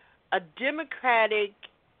a Democratic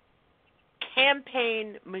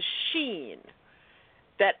campaign machine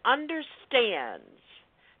that understands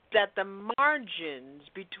that the margins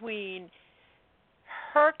between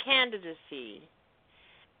her candidacy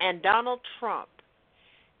and Donald Trump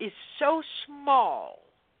is so small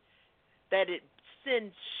that it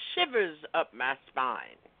sends shivers up my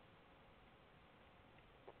spine.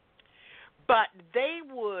 But they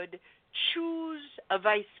would choose a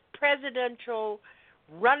vice presidential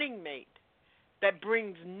running mate that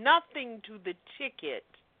brings nothing to the ticket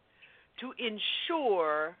to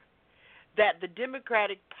ensure that the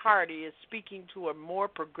Democratic Party is speaking to a more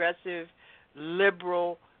progressive,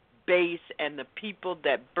 liberal base and the people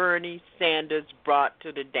that Bernie Sanders brought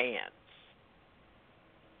to the dance.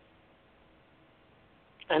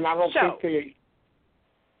 And I don't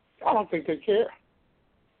think they care.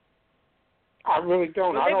 I really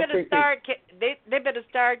don't. Well, I don't think they better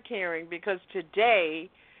start caring, because today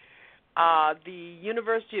the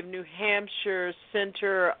University of New Hampshire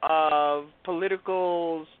Center of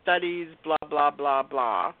Political Studies, blah, blah, blah,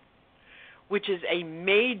 blah, which is a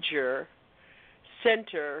major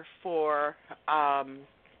center for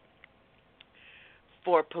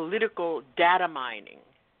political data mining,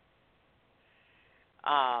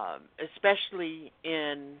 especially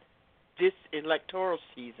in this electoral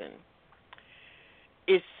season,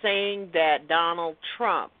 is saying that Donald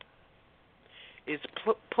Trump is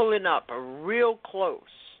pulling up real close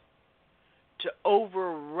to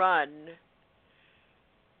overrun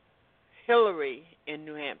Hillary in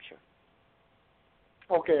New Hampshire.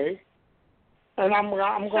 Okay. And I'm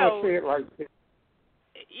going to say it like this.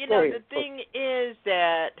 The thing is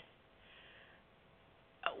that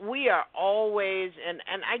we are always, and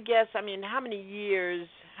I guess,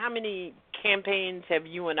 how many campaigns have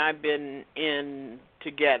you and I been in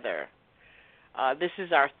together? This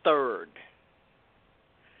is our third.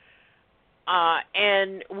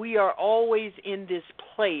 And we are always in this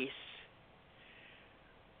place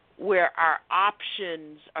where our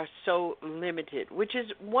options are so limited, which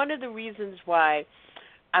is one of the reasons why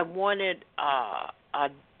I wanted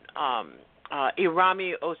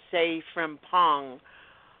Irami Osei Frimpong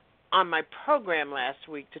on my program last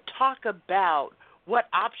week to talk about what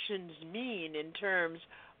options mean in terms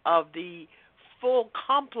of the full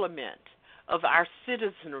complement of our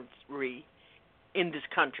citizenry in this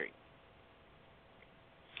country.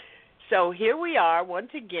 So here we are,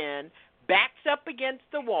 once again, backs up against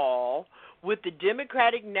the wall with the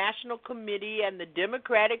Democratic National Committee and the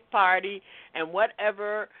Democratic Party and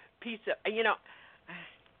whatever piece of,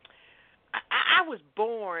 I was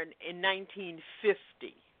born in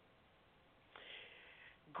 1950.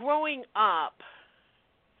 Growing up,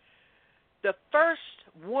 the first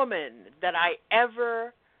woman that I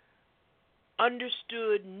ever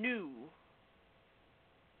knew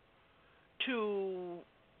to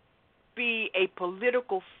be a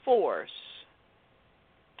political force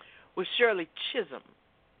was Shirley Chisholm.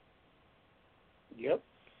 Yep.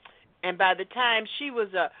 And by the time she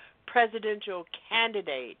was a presidential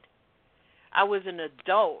candidate, I was an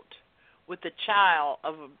adult with a child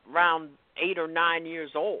of around 8 or 9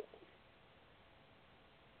 years old.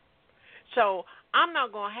 So I'm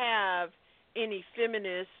not going to have any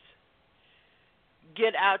feminists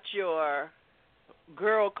get out your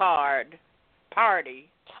girl card party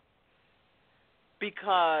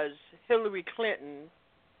because Hillary Clinton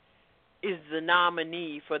is the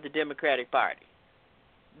nominee for the Democratic Party.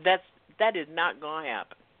 That is not going to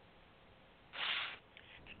happen.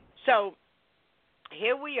 So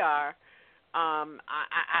here we are.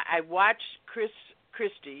 I watched Chris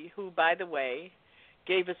Christie, who, by the way,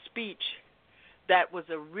 gave a speech that was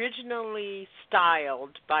originally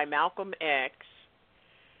styled by Malcolm X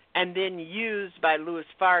and then used by Louis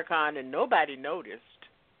Farrakhan, and nobody noticed.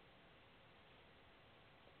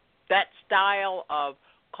 That style of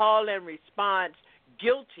call and response,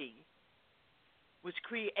 guilty, was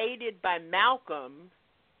created by Malcolm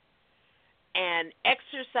and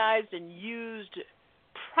exercised and used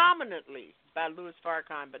prominently by Louis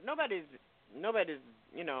Farrakhan, but nobody's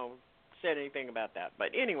said anything about that. But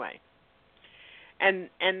anyway, and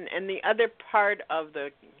the other part of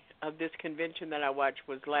this convention that I watched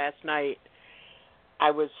was last night.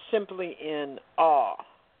 I was simply in awe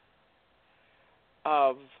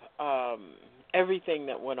of everything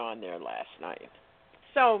that went on there last night.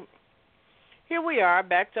 So here we are,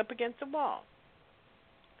 backed up against the wall.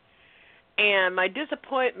 And my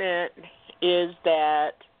disappointment is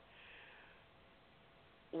that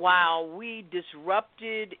while we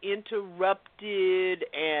disrupted, interrupted,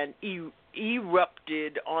 and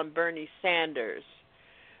erupted on Bernie Sanders,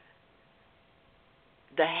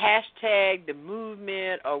 the hashtag, the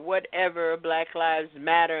movement, or whatever, Black Lives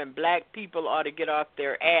Matter and black people ought to get off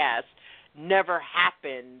their ass, never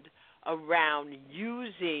happened around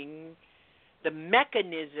using the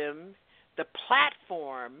mechanism, the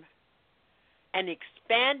platform, and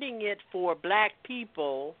expanding it for black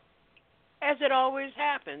people, as it always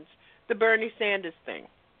happens, the Bernie Sanders thing.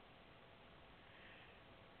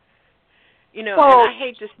 You know, well, and I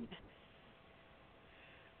hate to...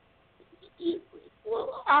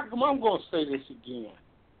 Well, I'm going to say this again.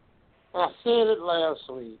 I said it last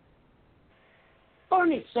week.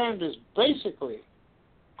 Bernie Sanders basically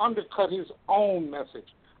undercut his own message,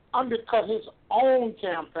 undercut his own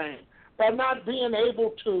campaign by not being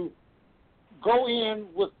able to go in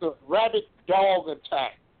with the rabbit dog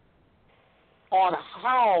attack on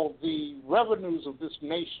how the revenues of this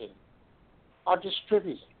nation are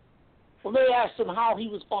distributed. Well, they asked him how he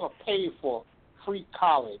was going to pay for free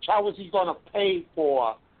college. How was he going to pay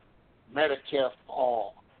for Medicare for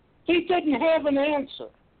all? He didn't have an answer.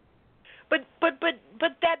 But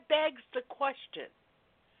that begs the question.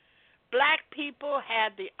 Black people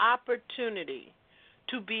had the opportunity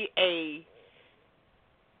to be a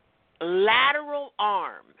lateral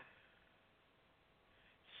arm,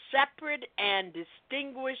 separate and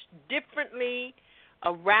distinguished differently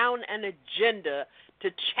around an agenda to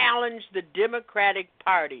challenge the Democratic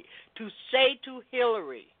Party, to say to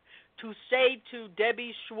Hillary, to say to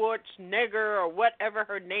Debbie Schwarzenegger or whatever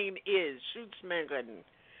her name is, Schwarzenegger,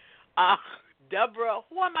 Deborah,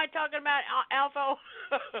 who am I talking about, ALFO?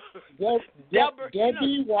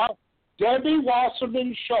 Debbie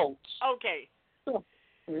Wasserman Schultz. Okay.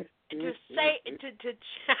 To say,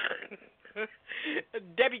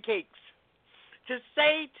 Debbie Cakes, to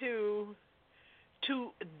say to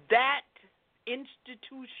that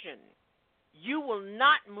institution, you will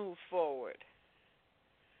not move forward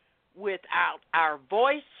without our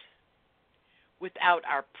voice, without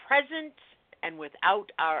our presence, and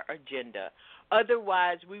without our agenda.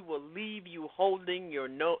 Otherwise, we will leave you holding your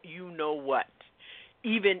you-know-what,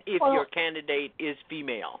 even if your candidate is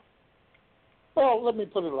female. Well, let me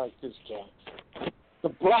put it like this, Jan. The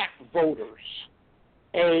black voters,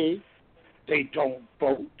 A, they don't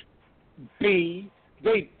vote. B,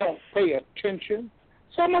 they don't pay attention.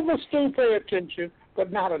 Some of us do pay attention,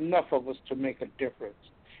 but not enough of us to make a difference.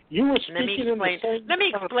 You were speaking in the same... Let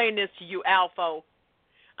me explain this to you, ALFO.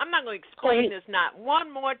 I'm not going to explain this not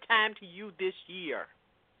one more time to you this year.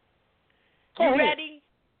 You ready?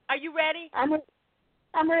 Are you ready? I'm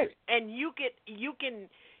ready. And you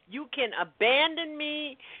can abandon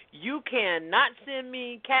me. You can not send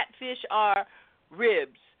me catfish or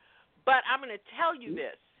ribs. But I'm going to tell you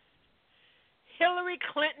this. Hillary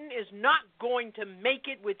Clinton is not going to make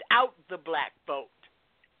it without the black vote.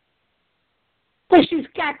 But she's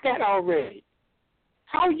got that already.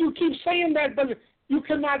 How you keep saying that, but you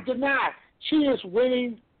cannot deny she is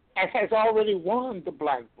winning and has already won the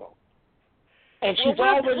black vote. And she's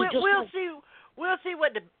We'll see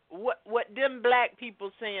what them black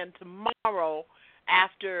people saying tomorrow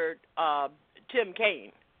after Tim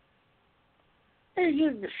Kaine. Hey,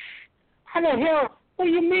 how the hell? What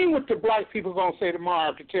do you mean what the black people going to say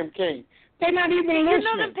tomorrow after Tim Kaine? They're not even listening.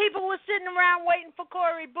 You know the people were sitting around waiting for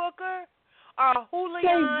Cory Booker or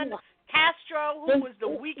Julian Castro, who was the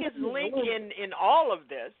weakest link in all of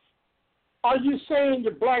this. Are you saying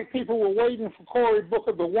the black people were waiting for Cory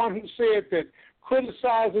Booker, the one who said that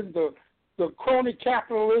criticizing the crony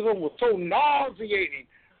capitalism was so nauseating?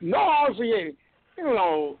 You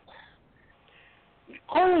know,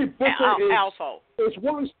 Cory Booker is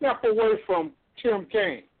one step away from Tim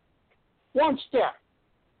Kaine. One step.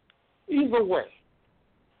 Either way.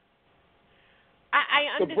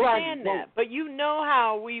 I understand that, but you know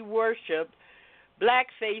how we worship black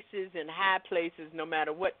faces in high places no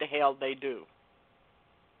matter what the hell they do.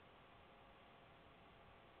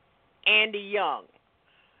 Andy Young.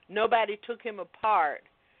 Nobody took him apart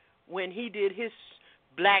when he did his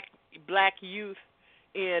black youth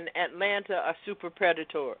in Atlanta are super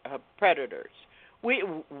predators.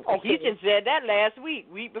 He just said that last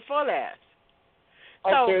week before last.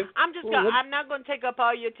 So okay. I'm not going to take up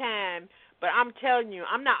all your time, but I'm telling you,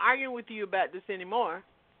 I'm not arguing with you about this anymore.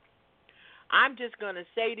 I'm just going to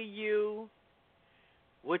say to you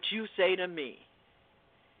what you say to me.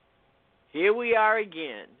 Here we are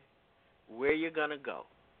again. Where you going to go?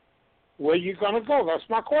 Where you going to go? That's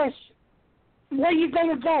my question. Where you going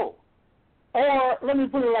to go? Or let me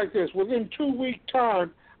put it like this. Within 2-week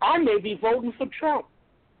term, I may be voting for Trump.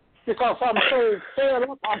 because I'm so fed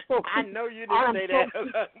up. I know you didn't say that. I know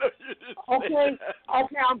you didn't say that.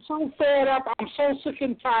 Okay, I'm so fed up. I'm so sick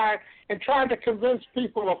and tired and trying to convince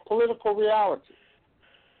people of political reality.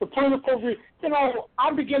 The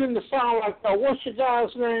I'm beginning to sound like, what's your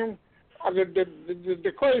guy's name?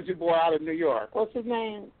 The crazy boy out of New York. What's his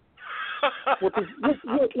name? What's the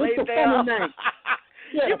funny name?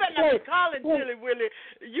 Yeah, you better not be calling Chili Willie.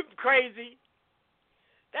 You crazy.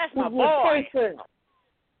 That's my boy.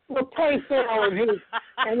 Payphone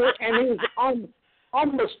and his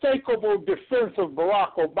unmistakable defense of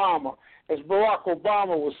Barack Obama, as Barack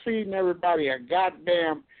Obama was feeding everybody a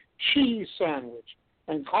goddamn cheese sandwich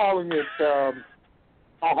and calling it a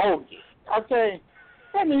hoagie. Okay,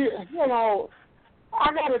 I mean,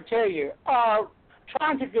 I got to tell you,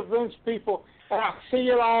 trying to convince people, and I see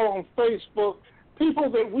it all on Facebook, people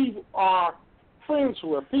that we are friends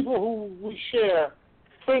with, people who we share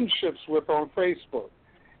friendships with on Facebook.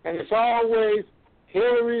 And it's always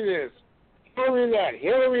Hillary this, Hillary that,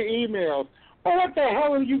 Hillary emails. Well, what the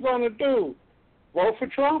hell are you going to do? Vote for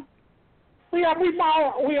Trump? We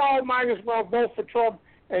all might as well vote for Trump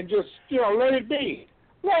and just, let it be.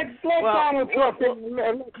 Let Donald Trump and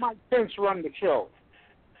let Mike Pence run the show.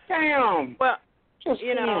 Damn. Well, just,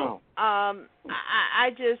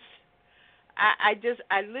 I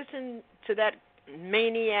listened to that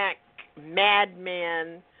maniac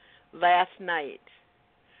madman last night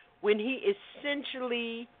when he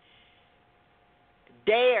essentially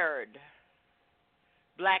dared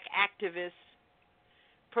black activists,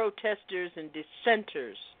 protesters, and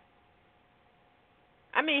dissenters.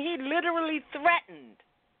 I mean, he literally threatened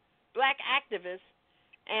black activists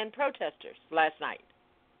and protesters last night.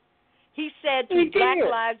 He said to Black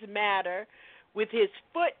Lives Matter with his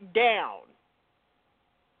foot down,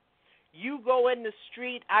 you go in the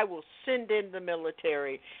street, I will send in the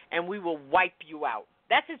military, and we will wipe you out.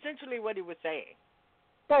 That's essentially what he was saying.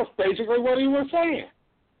 That's basically what he was saying.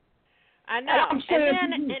 I know. I'm saying,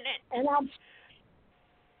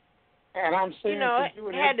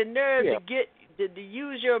 he had the nerve to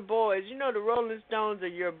use your boys. The Rolling Stones are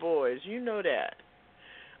your boys. You know that.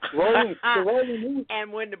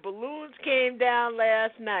 And when the balloons came down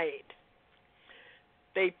last night,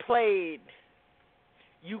 they played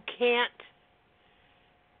You Can't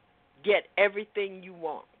Get Everything You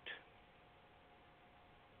Want.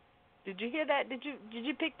 Did you hear that? Did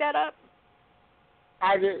you pick that up?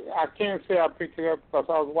 I did. I can't say I picked it up because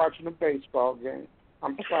I was watching a baseball game.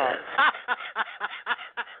 I'm sorry.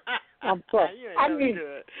 I'm sorry.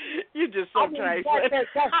 You're just so trifling.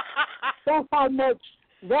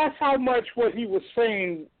 That's how much what he was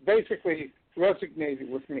saying basically resonated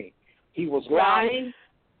with me. He was lying.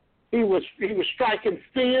 He was striking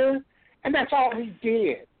fear, and that's all he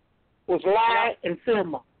did was lie and fear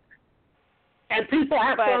monger. And people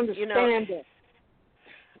have to understand that.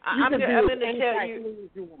 I'm going to tell you.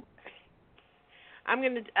 I'm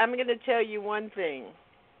going to tell you one thing.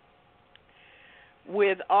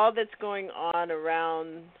 With all that's going on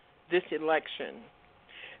around this election,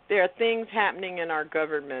 there are things happening in our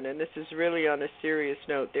government, and this is really on a serious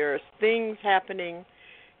note. There are things happening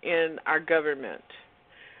in our government.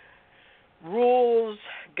 Rules,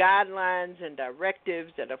 guidelines, and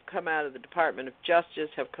directives that have come out of the Department of Justice,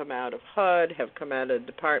 have come out of HUD, have come out of the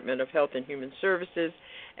Department of Health and Human Services,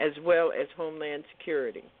 as well as Homeland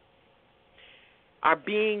Security, are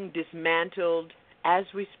being dismantled as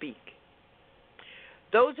we speak.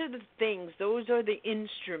 Those are the things, those are the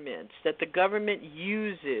instruments that the government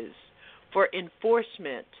uses for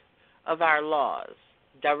enforcement of our laws,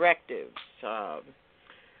 directives,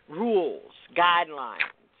 rules, guidelines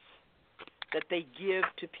that they give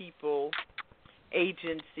to people,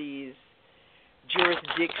 agencies,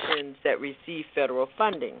 jurisdictions that receive federal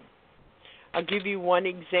funding. I'll give you one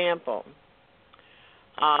example.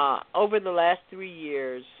 Over the last 3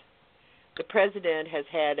 years, the president has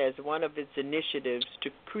had as one of its initiatives to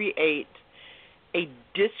create a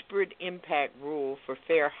disparate impact rule for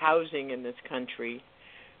fair housing in this country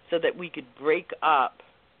so that we could break up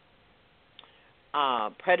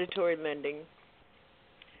predatory lending,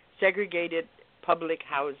 segregated public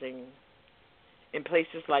housing in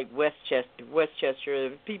places like Westchester.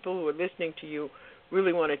 If people who are listening to you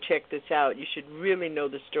really want to check this out, you should really know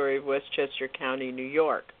the story of Westchester County, New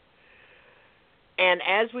York. And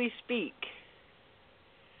as we speak,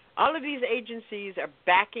 all of these agencies are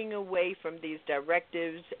backing away from these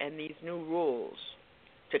directives and these new rules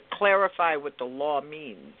to clarify what the law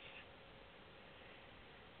means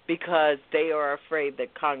because they are afraid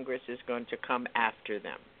that Congress is going to come after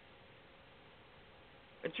them.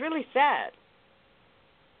 It's really sad.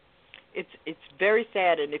 It's very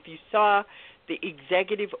sad. And if you saw the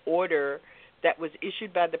executive order that was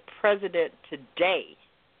issued by the president today,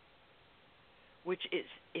 which is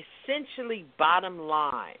essentially bottom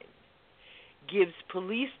line, gives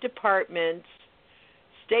police departments,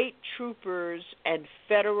 state troopers, and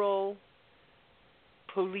federal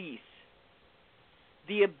police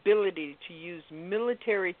the ability to use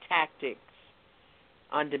military tactics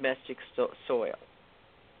on domestic soil.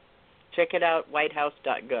 Check it out,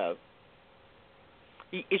 whitehouse.gov.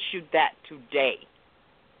 He issued that today.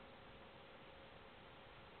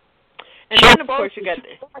 And then, of course,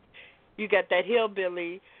 you got that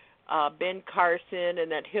hillbilly Ben Carson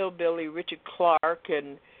and that hillbilly Richard Clark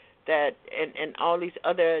and all these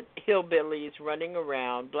other hillbillies running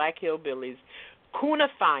around, black hillbillies,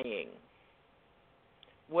 coonifying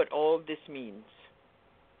what all this means.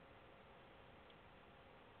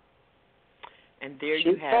 And there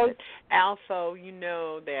you have it. ALFO, you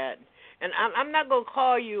know that. And I'm not going to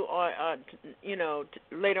call you on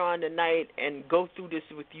later on tonight and go through this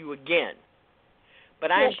with you again.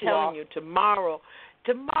 But I'm telling you, tomorrow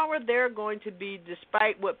there are going to be,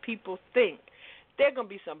 despite what people think, there are going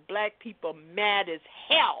to be some black people mad as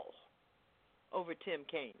hell over Tim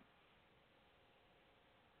Kaine.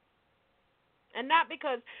 And not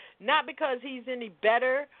because he's any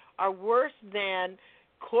better or worse than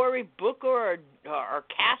Cory Booker or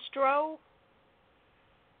Castro,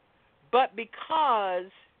 but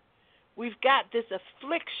because we've got this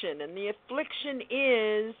affliction, and the affliction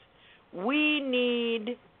is we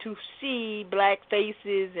need to see black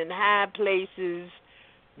faces in high places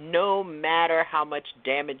no matter how much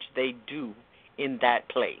damage they do in that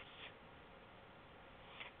place.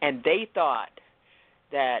 And they thought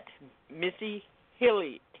that Missy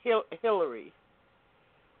Hillary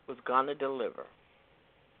was going to deliver.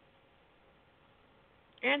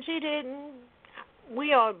 And she didn't.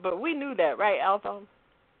 But we knew that, right, ALFO?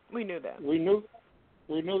 We knew that. We knew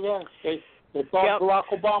that. They thought Barack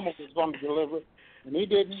Obama was going to deliver, and he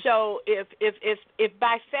didn't. So if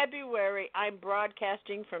by February I'm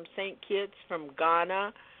broadcasting from St. Kitts, from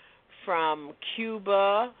Ghana, from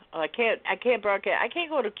Cuba, I can't broadcast. I can't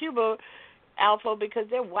go to Cuba, ALFO, because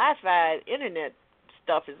their Wi-Fi internet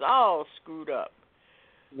stuff is all screwed up.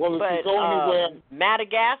 Well, if you go anywhere,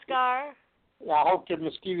 Madagascar. I hope the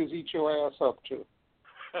mosquitoes eat your ass up too.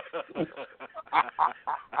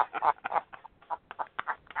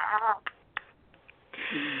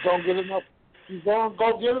 You don't get enough. You don't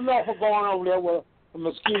go get enough for going over there where the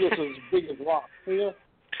mosquitoes are as big as rocks. Yeah.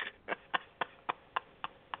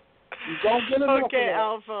 You don't get enough. Okay,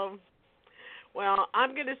 ALFO. Well,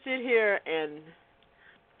 I'm gonna sit here and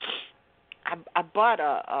I bought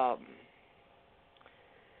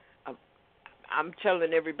I'm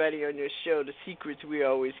telling everybody on your show the secrets we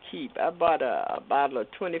always keep. I bought a bottle of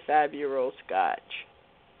 25-year-old Scotch,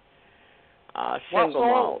 single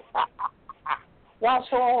malt. What's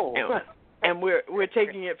wrong? And we're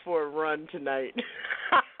taking it for a run tonight.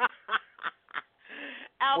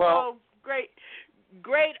 ALFO, well, great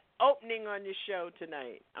opening on your show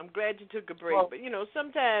tonight. I'm glad you took a break, but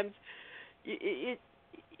sometimes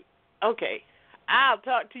okay. I'll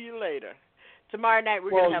talk to you later. Tomorrow night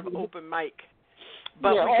we're gonna have an open mic.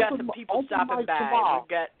 But we got some people stopping by. Tomorrow.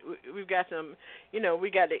 We've got some, we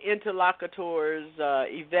got the interlocutors,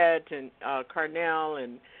 Yvette and Carnell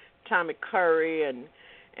and Tommy Curry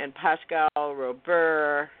and Pascal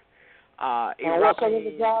Robert. Iraqi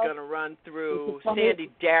is going to run through. Sandy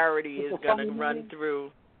Darity is going to run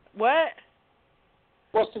through. What?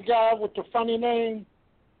 What's the guy with the funny name?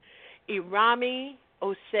 Irami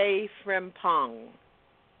Osei Frimpong.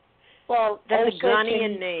 Well, that's a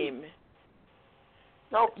Ghanaian name.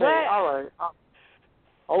 Okay, what? All right.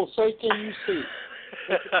 Osei, can you see?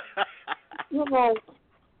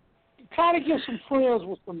 Try to get some friends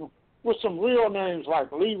with some real names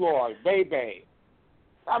like Leroy, Bebe.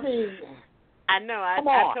 I mean, I know.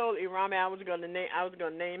 I told Irami I was going to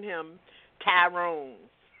name him Tyrone.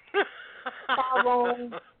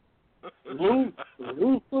 Tyrone,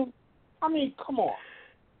 Luther. I mean, come on.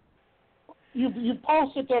 You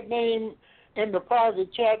posted that name in the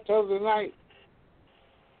private chat the other night,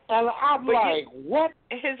 and I'm like, what?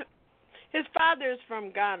 His father is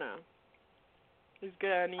from Ghana. He's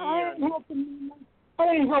Ghanaian. That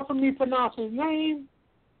ain't helping me pronounce his name.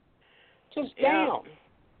 Just down.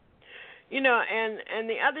 And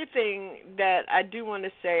the other thing that I do want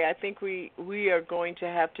to say, I think we are going to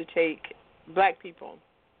have to take, black people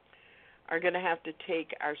are going to have to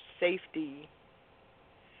take our safety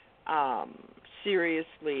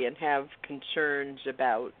seriously and have concerns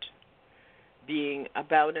about being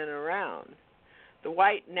about and around. The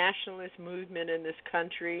white nationalist movement in this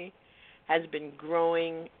country has been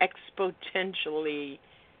growing exponentially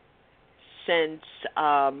since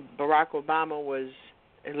Barack Obama was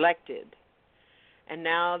elected. And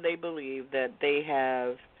now they believe that they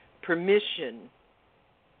have permission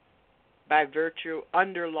by virtue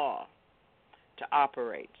under law to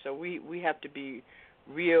operate. So we have to be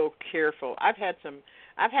real careful. I've had some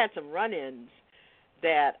run-ins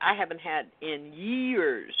that I haven't had in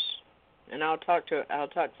years, and I'll talk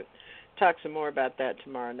some more about that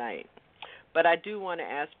tomorrow night. But I do want to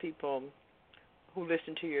ask people who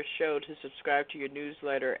listen to your show to subscribe to your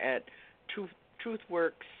newsletter at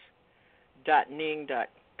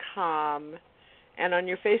truthworks.ning.com, and on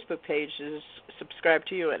your Facebook page to subscribe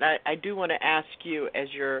to you. And I do want to ask you,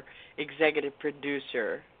 as your executive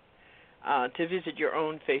producer, to visit your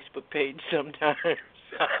own Facebook page sometime.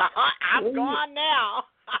 I'm gone now.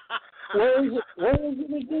 Where is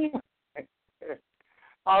it again?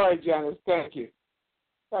 All right, Janice, thank you.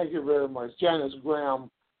 Thank you very much. Janice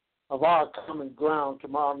Graham of Our Common Ground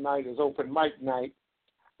tomorrow night is open mic night,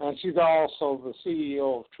 and she's also the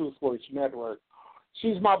CEO of TruthWorks Network.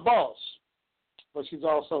 She's my boss, but she's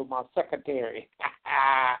also my secretary.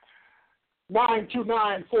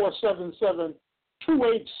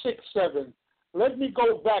 929-477-2867. Let me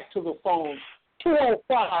go back to the phone.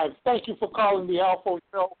 205, thank you for calling the ALFO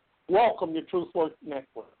Show. Welcome to TruthWorks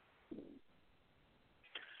Network.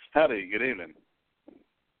 Howdy, good evening.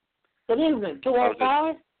 Good evening,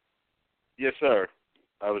 205? Yes, sir.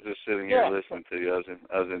 I was just sitting here listening to you.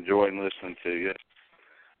 I was enjoying listening to you.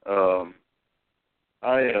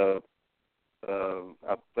 I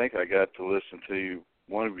think I got to listen to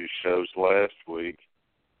one of your shows last week,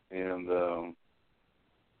 and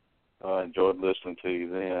I enjoyed listening to you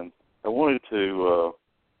then. I wanted to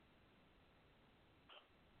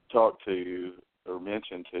talk to you or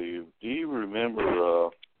mention to you, do you remember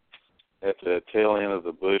at the tail end of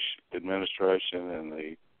the Bush administration and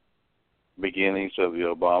the beginnings of the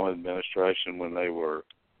Obama administration when they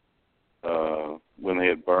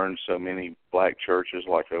had burned so many black churches,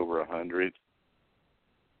 like over 100?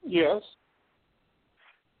 Yes.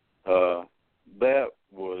 That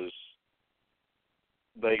was,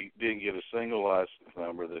 they didn't get a single license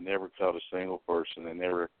number. They never caught a single person. They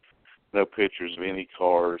never, no pictures of any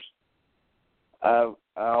cars. I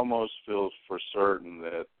almost feel for certain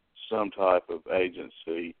that some type of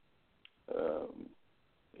agency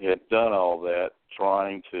had done all that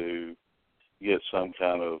trying to get some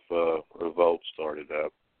kind of revolt started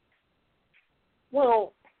up.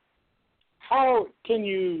 Well, how can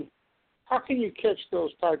you catch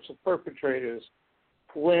those types of perpetrators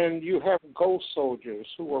when you have ghost soldiers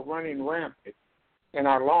who are running rampant and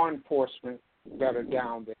our law enforcement that are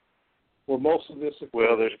down there? Well, most of this.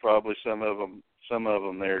 Well, there's probably some of them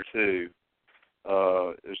there too.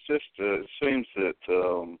 It's just it seems that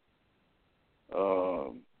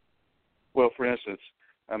well, for instance,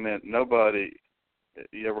 I mean, nobody.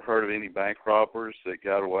 You ever heard of any bank robbers that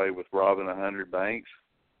got away with robbing 100 banks?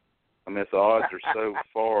 I mean, the odds are so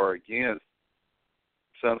far against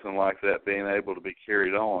something like that being able to be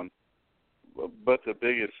carried on. But the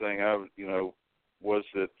biggest thing, was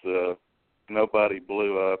that nobody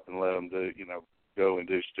blew up and let them go and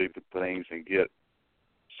do stupid things and get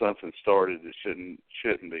something started that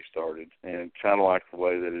shouldn't be started. And kind of like the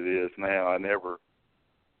way that it is now,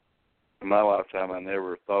 in my lifetime, I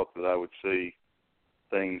never thought that I would see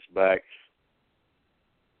things back,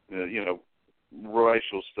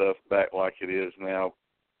 racial stuff back like it is now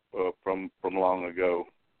from long ago.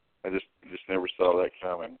 I just never saw that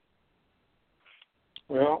coming.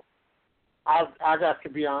 Well, I got to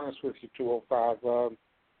be honest with you, 205.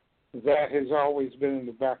 That has always been in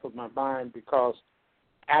the back of my mind because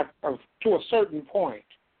to a certain point,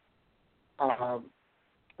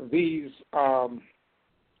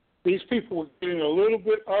 these people were getting a little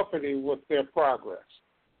bit uppity with their progress,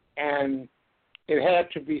 and it had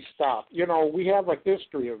to be stopped. We have a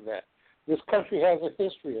history of that. This country has a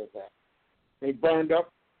history of that. They burned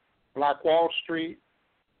up Black Wall Street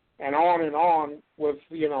and on with,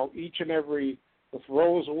 each and every, with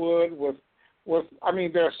Rosewood,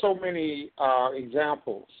 there are so many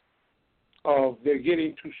examples of they're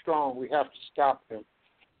getting too strong. We have to stop them.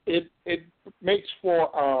 It makes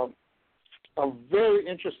for a very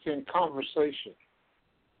interesting conversation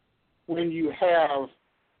when you have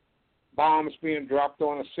bombs being dropped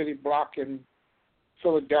on a city block in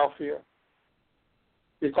Philadelphia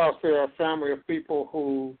because there are a family of people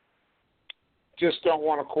who just don't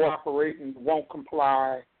want to cooperate and won't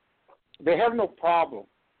comply. They have no problem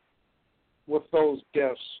with those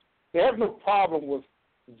deaths. They have no problem with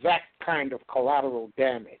that kind of collateral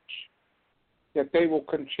damage, that they will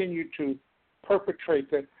continue to perpetrate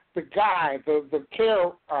that. the guy, the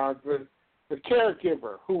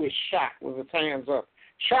caregiver who was shot with his hands up,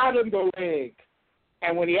 shot in the leg.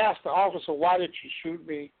 And when he asked the officer, "Why did you shoot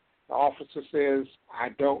me?" the officer says, "I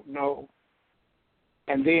don't know."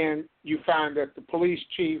 And then you find that his police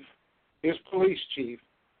chief,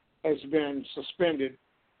 has been suspended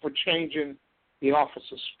for changing the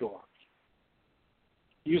officer's story.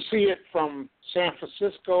 You see it from San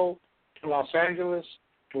Francisco to Los Angeles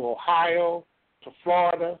to Ohio to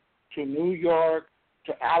Florida to New York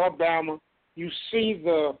to Alabama. You see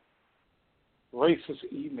the racist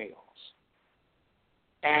emails.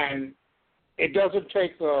 And it doesn't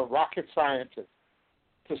take a rocket scientist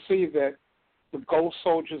to see that the ghost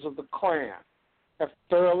soldiers of the Klan have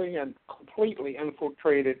thoroughly and completely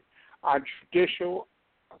infiltrated our judicial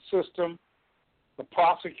system, the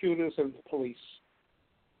prosecutors, and the police.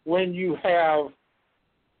 When you have,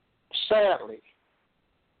 sadly,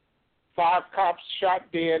 5 cops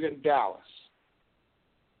shot dead in Dallas,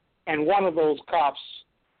 and one of those cops,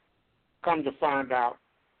 come to find out,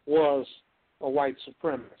 was a white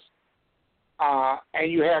supremacist.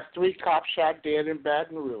 And you have 3 cops shot dead in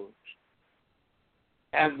Baton Rouge.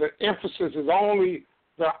 And the emphasis is only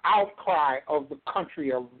the outcry of the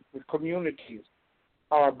country, of the communities,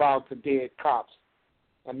 are about the dead cops,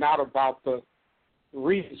 and not about the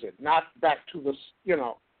reason, not back to the,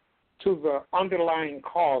 to the underlying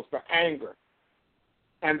cause, the anger.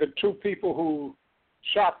 And the 2 people who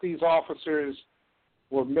shot these officers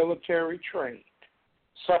were military trained,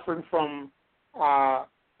 suffering from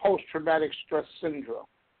post-traumatic stress syndrome.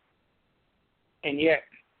 And yet,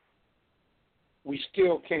 we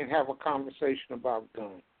still can't have a conversation about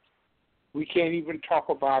guns. We can't even talk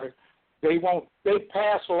about it. They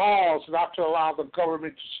pass laws not to allow the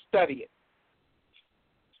government to study it.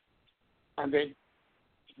 And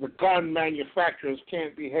the gun manufacturers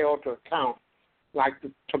can't be held to account like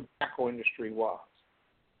the tobacco industry was.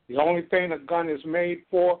 The only thing a gun is made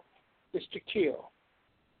for is to kill.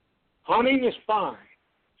 Hunting is fine.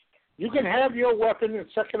 You can have your weapon and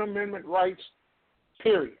Second Amendment rights,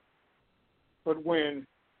 period. But when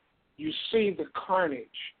you see the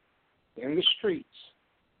carnage in the streets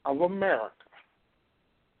of America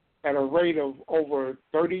at a rate of over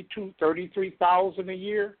 33,000 a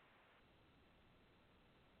year,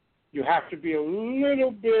 you have to be a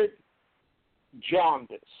little bit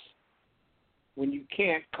jaundiced when you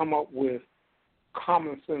can't come up with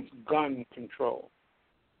common sense gun control.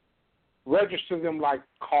 Register them like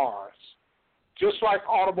cars. Just like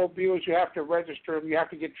automobiles, you have to register them, you have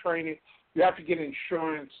to get training, you have to get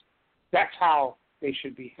insurance. That's how they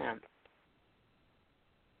should be handled.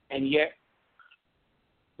 And yet,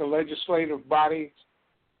 the legislative bodies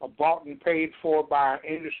are bought and paid for by an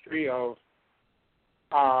industry of,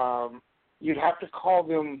 you'd have to call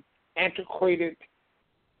them antiquated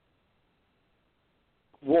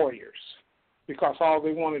warriors, because all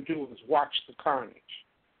they want to do is watch the carnage.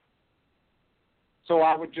 So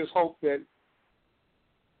I would just hope that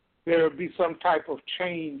there would be some type of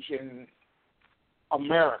change in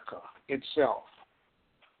America itself.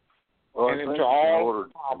 Well, and into all the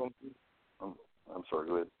problems. I'm sorry,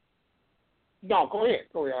 go ahead. No, go ahead.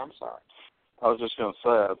 I'm sorry. I was just going to say,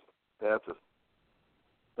 I have to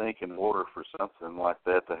think in order for something like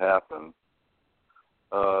that to happen,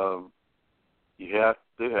 you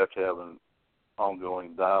do have to have an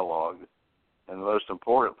ongoing dialogue. And the most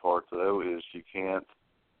important part, though, is you can't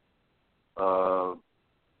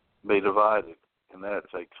be divided. And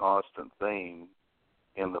that's a constant theme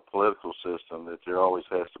in the political system, that there always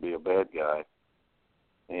has to be a bad guy.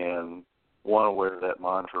 And one will wear that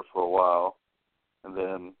mantra for a while, and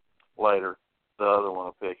then later the other one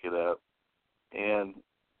will pick it up. And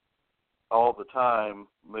all the time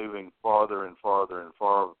moving farther and farther and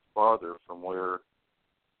farther from where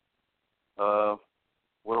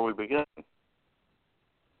we begin.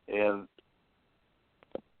 And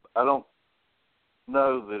I don't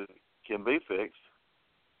know that it can be fixed,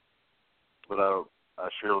 but I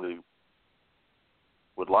surely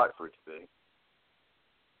would like for it to be.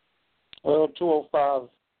 Well, 205,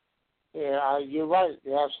 yeah, you're right.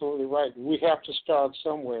 You're absolutely right. We have to start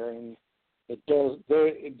somewhere, and it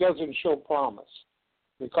doesn't show promise,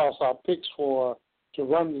 because our picks to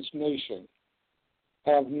run this nation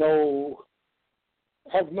have no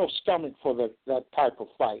stomach for that type of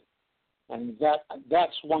fight. And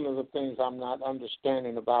that's one of the things I'm not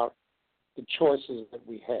understanding about the choices that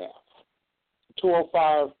we have.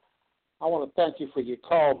 205, I want to thank you for your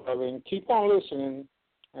call, brother, and keep on listening.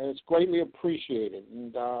 And it's greatly appreciated.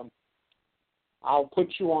 And I'll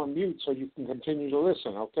put you on mute so you can continue to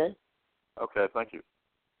listen, okay? Okay, thank you.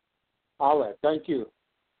 All right, thank you.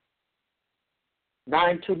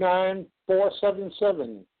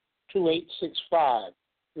 929-477-2865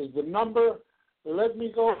 is the number. Let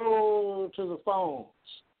me go to the phones.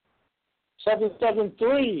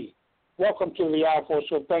 773. Welcome to the ALFO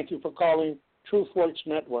Show. Thank you for calling TruthWorks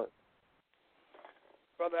Network.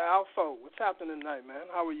 Brother ALFO, what's happening tonight, man?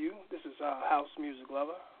 How are you? This is House Music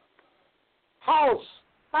Lover. House,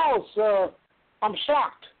 I'm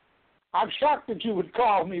shocked. I'm shocked that you would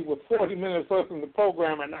call me with 40 minutes left in the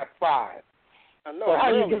program and not 5. I know. So how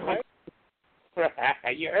early, you doing?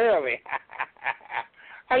 Right? You're early.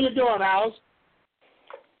 How you doing, House?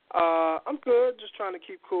 I'm good. Just trying to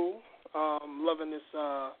keep cool. Loving this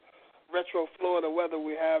retro Florida weather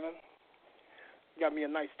we're having. Got me a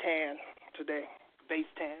nice tan today, base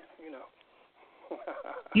tan, you know.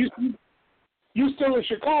 you still in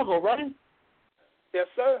Chicago, right? Yes,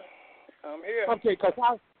 sir. I'm here. Okay,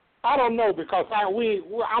 because I don't know because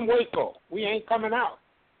I'm Waco. We ain't coming out.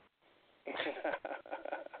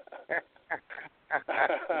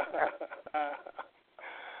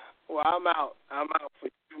 Well, I'm out. I'm out for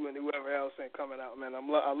you and whoever else ain't coming out, man.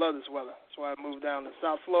 I love this weather. That's why I moved down to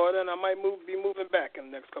South Florida, and I might be moving back in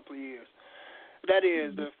the next couple of years. That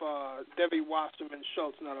is, if Debbie Wasserman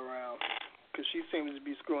Schultz not around, because she seems to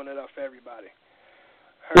be screwing it up for everybody.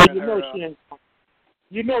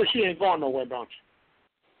 You know she ain't going nowhere, don't you?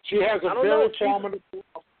 She has a very formidable.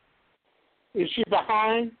 Is she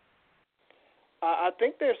behind? I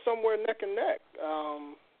think they're somewhere neck and neck.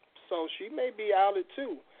 So she may be outed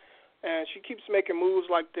too. And she keeps making moves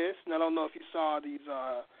like this. And I don't know if you saw these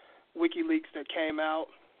WikiLeaks that came out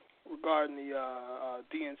regarding the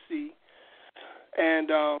DNC. And,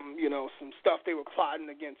 some stuff they were plotting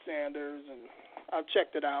against Sanders. And I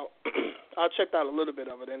checked it out. I checked out a little bit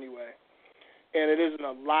of it anyway. And it isn't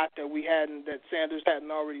a lot that Sanders hadn't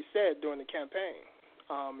already said during the campaign.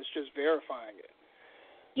 It's just verifying it.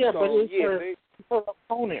 Yeah, but it's her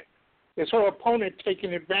opponent. It's her opponent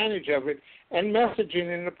taking advantage of it and messaging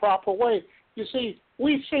in the proper way. You see,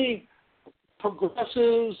 we see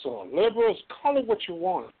progressives or liberals, call it what you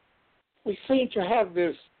want. We seem to have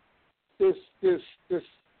this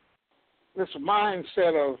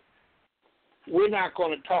mindset of we're not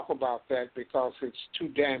going to talk about that because it's too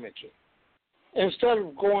damaging. Instead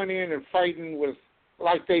of going in and fighting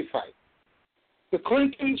like they fight. The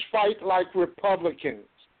Clintons fight like Republicans.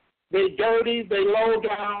 They're dirty, they low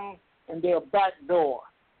down, and they're backdoor.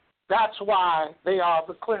 That's why they are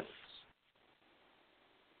the Clintons.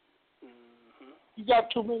 Mm-hmm. You got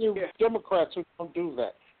too many Democrats who don't do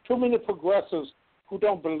that. Too many progressives who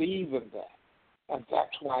don't believe in that. And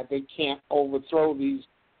that's why they can't overthrow these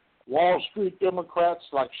Wall Street Democrats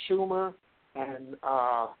like Schumer and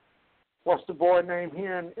what's the boy name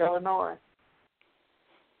here in Illinois?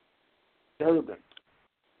 Durbin.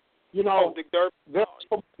 You know, there's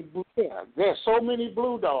so many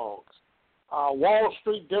blue dogs, Wall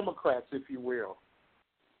Street Democrats, if you will,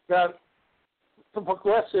 that the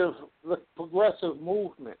progressive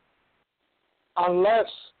movement, unless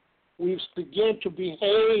we begin to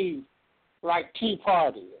behave like Tea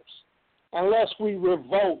Partiers, unless we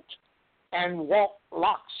revolt and walk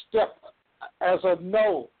lockstep as a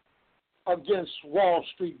no against Wall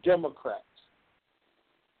Street Democrats,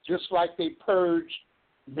 just like they purged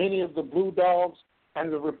many of the blue dogs,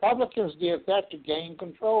 and the Republicans did that to gain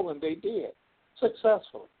control, and they did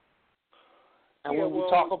successfully. And when we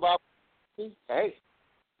talk about, hey,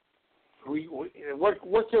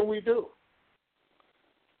 what can we do?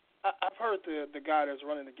 I've heard the guy that's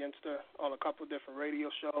running against her on a couple of different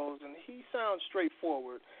radio shows, and he sounds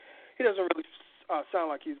straightforward. He doesn't really sound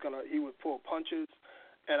like he would pull punches.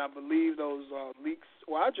 And I believe those leaks,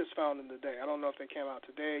 well, I just found them today. I don't know if they came out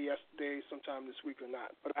today, yesterday, sometime this week or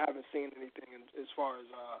not. But I haven't seen anything as far as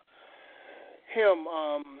him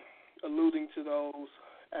alluding to those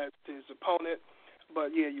as his opponent.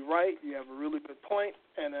 But, yeah, you're right. You have a really good point.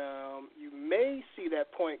 And you may see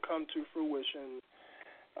that point come to fruition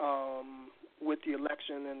with the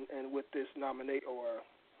election and with this nominate or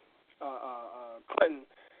Clinton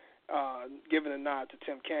giving a nod to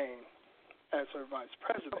Tim Kaine as her vice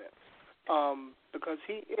president, because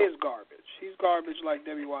he is garbage. He's garbage like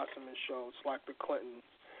Debbie Wasserman Schultz, like the Clintons,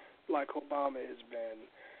 like Obama has been,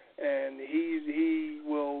 and he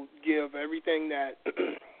will give everything that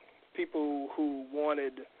people who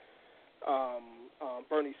wanted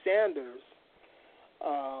Bernie Sanders,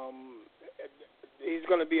 he's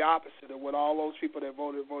going to be opposite of what all those people that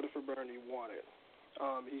voted for Bernie wanted.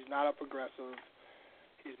 He's not a progressive.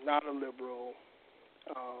 He's not a liberal.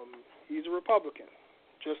 He's a Republican,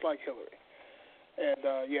 just like Hillary. And,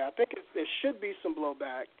 I think there should be some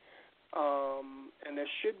blowback, and there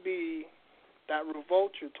should be that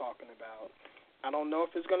revolt you're talking about. I don't know if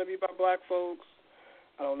it's going to be by black folks.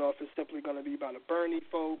 I don't know if it's simply going to be by the Bernie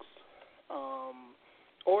folks,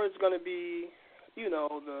 or it's going to be,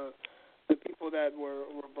 the people that were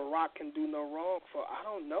Barack can do no wrong for. I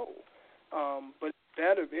don't know. But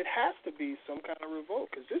it has to be some kind of revolt,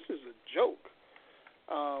 because this is a joke.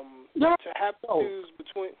 To have to choose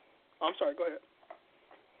between. I'm sorry, go ahead.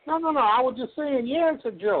 No. I was just saying, yeah, it's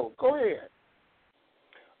a joke. Go ahead.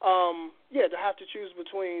 To have to choose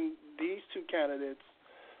between these two candidates,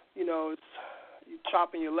 it's you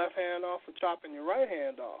chopping your left hand off or chopping your right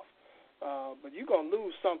hand off. But you're going to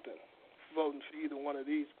lose something voting for either one of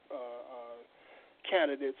these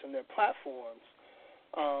candidates and their platforms.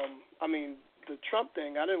 The Trump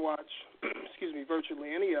thing, I didn't watch, virtually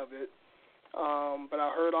any of it, but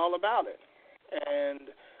I heard all about it. And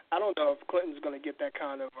I don't know if Clinton's going to get that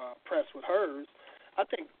kind of press with hers. I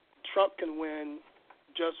think Trump can win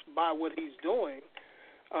just by what he's doing,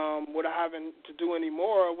 without having to do any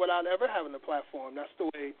more, without ever having a platform. That's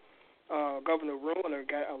the way Governor Ruiner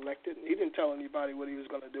got elected. He didn't tell anybody what he was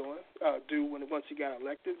going to do once he got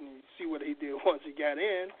elected, and you see what he did once he got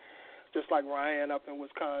in, just like Ryan up in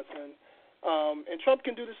Wisconsin. And Trump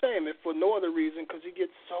can do the same, if for no other reason, because he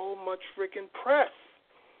gets so much freaking press.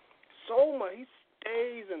 So much. He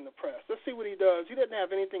stays in the press. Let's see what he does. He doesn't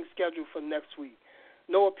have anything scheduled for next week.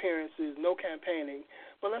 No appearances, no campaigning.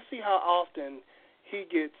 But let's see how often he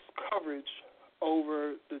gets coverage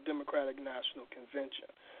over the Democratic National Convention.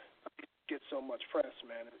 He gets so much press,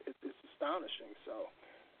 man. It's astonishing. So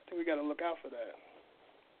I think we got to look out for that.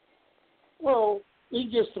 Well, he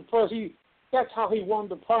gets the press. That's how he won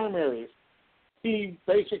the primaries. He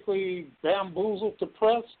basically bamboozled the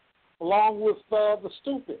press along with the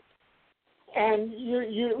stupid. And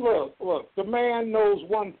you look, the man knows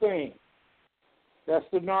one thing. That's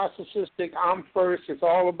the narcissistic, I'm first, it's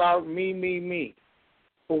all about me, me, me.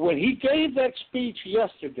 But when he gave that speech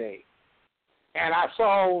yesterday, and I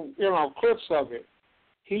saw, clips of it,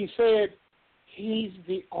 he said he's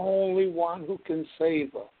the only one who can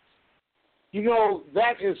save us.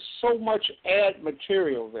 That is so much ad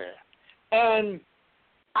material there. And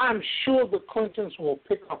I'm sure the Clintons will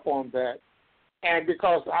pick up on that. And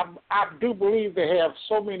because I do believe they have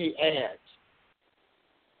so many ads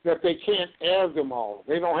that they can't air them all.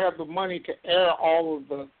 They don't have the money to air all of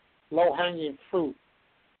the low-hanging fruit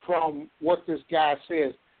from what this guy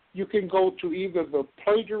says. You can go to either the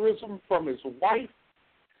plagiarism from his wife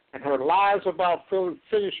and her lies about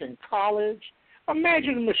finishing college.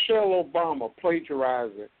 Imagine Michelle Obama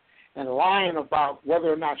plagiarizing and lying about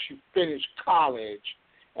whether or not she finished college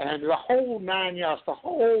and the whole 9 yards, the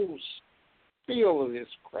whole spiel of this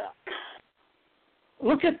crap.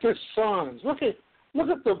 Look at the sons. Look at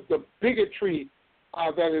the bigotry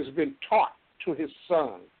that has been taught to his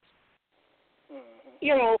sons.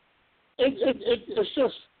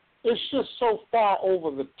 It's just so far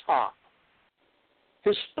over the top.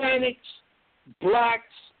 Hispanics, blacks,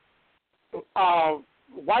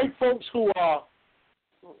 white folks who are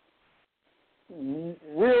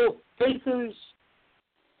real thinkers,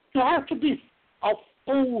 you have to be a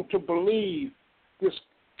fool to believe this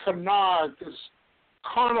canard, this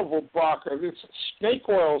carnival barker, this snake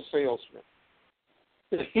oil salesman,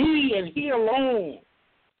 that he and he alone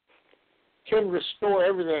can restore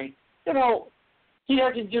everything. He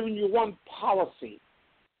hasn't given you one policy.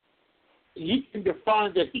 He can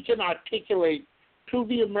define that he can articulate to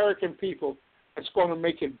the American people that's going to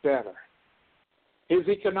make it better. His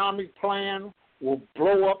economic plan will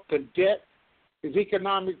blow up the debt. His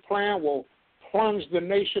economic plan will plunge the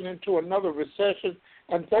nation into another recession.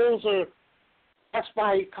 And that's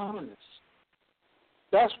by economists.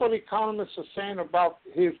 That's what economists are saying about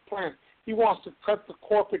his plan. He wants to cut the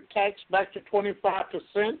corporate tax back to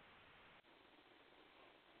 25%,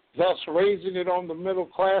 thus raising it on the middle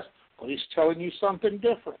class, but he's telling you something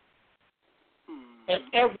different. And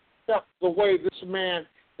every step of the way, this man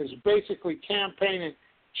is basically campaigning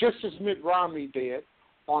just as Mitt Romney did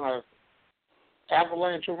on an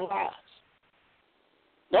avalanche of lies.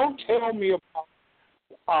 Don't tell me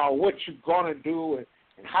about what you're going to do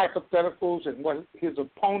and hypotheticals and what his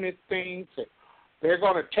opponent thinks. And they're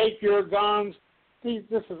going to take your guns.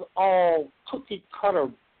 This is all cookie-cutter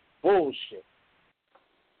bullshit.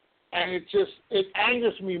 And it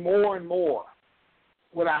angers me more and more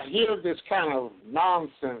when I hear this kind of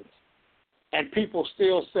nonsense and people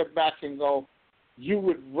still sit back and go, you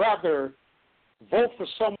would rather vote for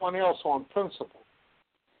someone else on principle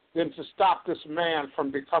than to stop this man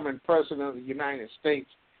from becoming president of the United States.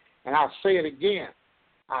 And I'll say it again.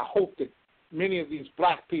 I hope that many of these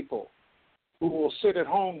black people who will sit at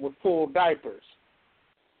home with full diapers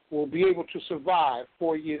will be able to survive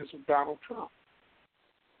 4 years of Donald Trump.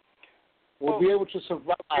 will be able to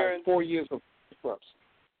survive 4 years of bankruptcy.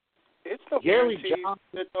 It's no Gary guarantee Johnson,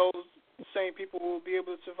 that those same people will be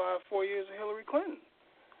able to survive 4 years of Hillary Clinton.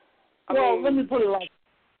 let me put it like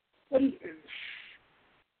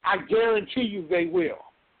I guarantee you they will.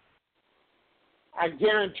 I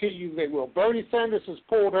guarantee you they will. Bernie Sanders has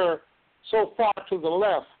pulled her so far to the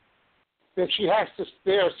left that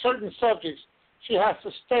there are certain subjects she has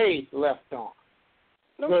to stay left on.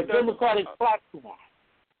 The Democratic platform.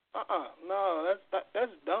 No,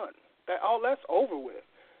 that's done. That's over with.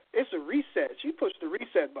 It's a reset. She pushed the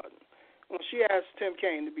reset button when she asked Tim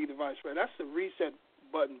Kaine to be the vice president. That's the reset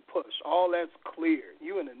button push. All that's clear.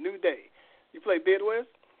 You in a new day. You play bid with.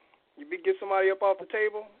 You get somebody up off the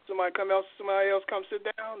table. Somebody else come sit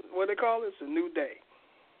down. What they call it? It's a new day.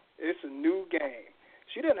 It's a new game.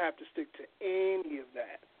 She doesn't have to stick to any of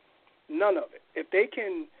that. None of it. If they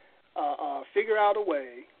can figure out a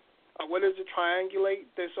way, what is it, triangulate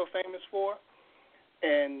they're so famous for,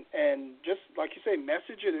 and just like you say,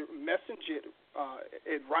 message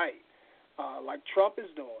it right, like Trump is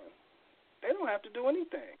doing. They don't have to do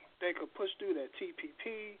anything. They could push through that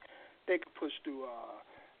TPP. They could push through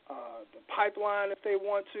the pipeline if they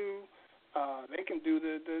want to. They can do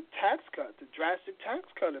the tax cut, the drastic tax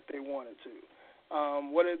cut if they wanted to.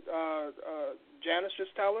 What did Janice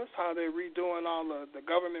just tell us? How they're redoing all the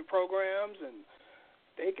government programs, and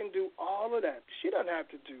they can do all of that. She doesn't have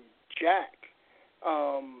to do jack.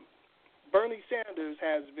 Bernie Sanders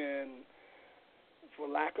has been, for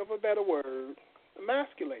lack of a better word,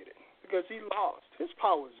 emasculated because he lost. His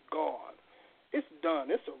power is gone. It's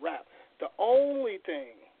done. It's a wrap. The only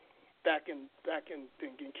thing that can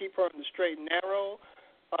keep her in the straight and narrow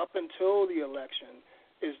up until the election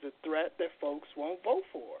is the threat that folks won't vote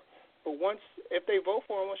for. But if they vote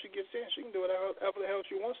for her, once she gets in, she can do whatever the hell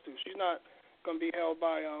she wants to. She's not going to be held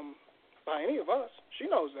by any of us. She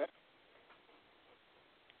knows that.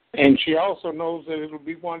 And she also knows that it'll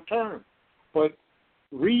be one term. But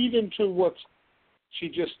read into what she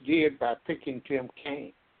just did by picking Tim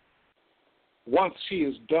Kaine. Once she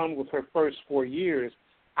is done with her first 4 years,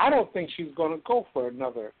 I don't think she's going to go for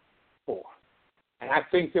another 4. And I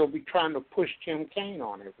think they'll be trying to push Tim Kaine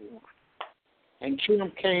on everyone. And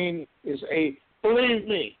Tim Kaine is believe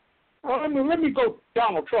me, let me go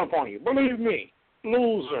Donald Trump on you. Believe me,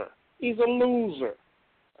 loser. He's a loser.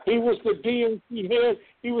 He was the DNC head.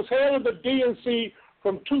 He was head of the DNC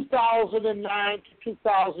from 2009 to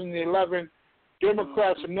 2011.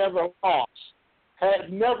 Democrats had never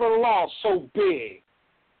lost so big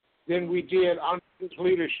than we did under his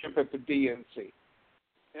leadership at the DNC.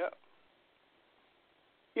 Yeah.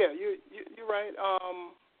 Yeah, you're right.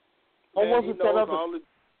 Or was it that other? All the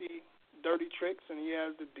dirty tricks, and he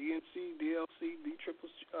has the DNC, DLC,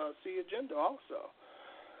 DCCC agenda also.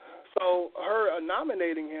 So her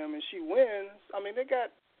nominating him and she wins. I mean, they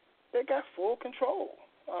got full control.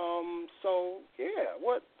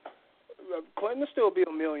 Clinton will still be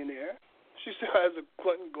a millionaire. She still has a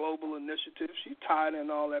Clinton Global Initiative. She's tied in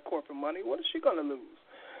all that corporate money. What is she going to lose?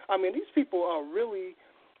 I mean, these people are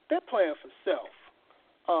they're playing for self,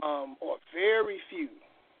 or very few.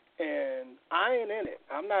 And I ain't in it.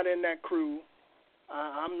 I'm not in that crew.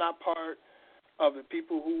 I'm not part of the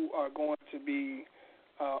people who are going to be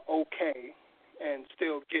okay and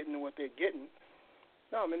still getting what they're getting.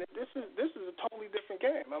 No, I mean, this is a totally different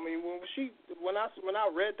game. I mean, when I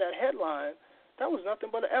read that headline, that was nothing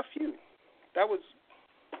but a FU. That was,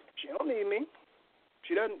 she don't need me.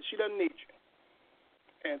 She doesn't need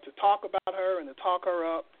you. And to talk about her and to talk her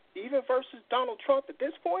up, even versus Donald Trump at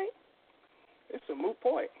this point, it's a moot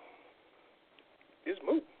point. It's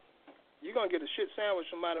moot. You're gonna get a shit sandwich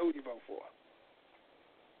no matter who you vote for.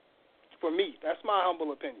 For me, that's my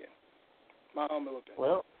humble opinion.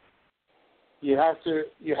 Well, you have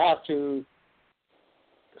to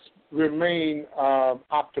remain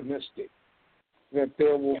optimistic that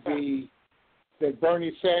there will that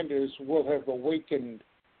Bernie Sanders will have awakened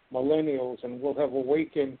millennials and will have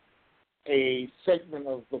awakened a segment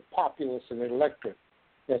of the populace and electorate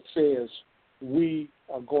that says we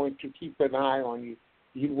are going to keep an eye on you.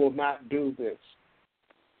 You will not do this.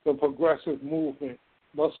 The progressive movement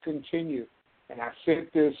must continue. And I said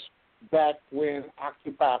this back when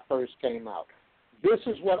Occupy first came out. This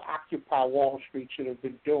is what Occupy Wall Street should have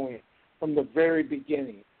been doing from the very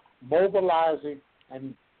beginning, mobilizing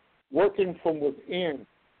and working from within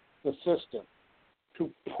the system to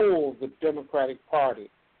pull the Democratic Party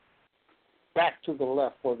back to the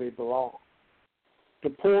left where they belong, to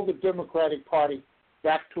pull the Democratic Party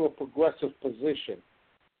back to a progressive position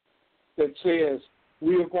that says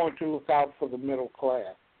we are going to look out for the middle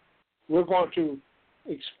class. We're going to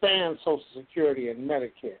expand Social Security and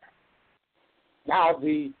Medicare. Now,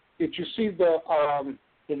 did you see the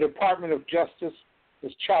Department of Justice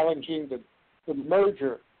is challenging the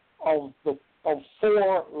merger of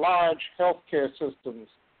 4 large healthcare systems?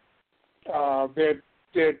 There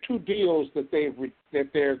are 2 deals that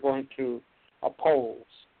they're going to oppose.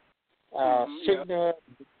 Cigna,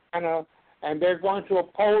 and they're going to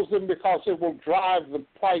oppose them because it will drive the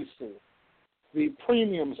prices, the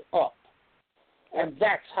premiums up, and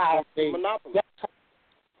that's how they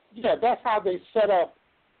that's how they set up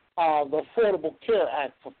the Affordable Care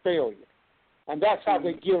Act for failure, and that's how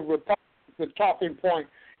they give Republicans the talking point.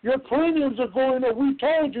 Your premiums are going up. We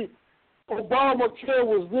told you Obamacare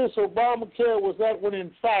was this, Obamacare was that, when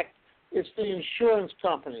in fact it's the insurance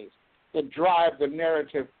companies that drive the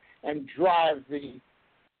narrative and drive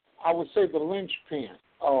I would say, the linchpin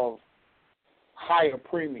of higher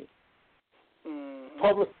premium.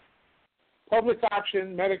 Public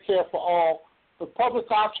option, Medicare for all. The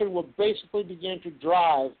public option will basically begin to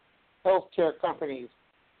drive healthcare companies,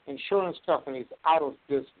 insurance companies out of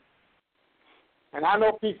business. And I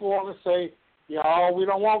know people want to say, we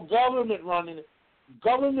don't want government running it.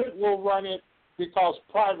 Government will run it because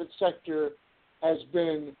private sector has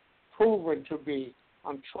been proven to be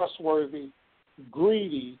untrustworthy,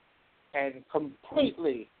 greedy, and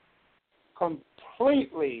completely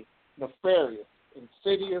nefarious,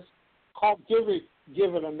 insidious. Give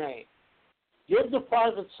it a name. Give the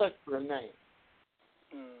private sector a name.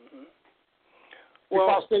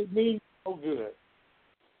 Because they mean so good.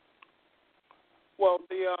 Well,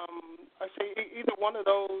 I say either one of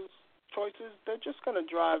those choices, they're just going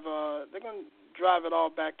to drive. They're going to drive it all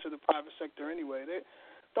back to the private sector anyway.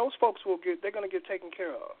 Those folks they're going to get taken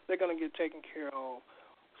care of. They're going to get taken care of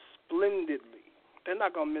splendidly. They're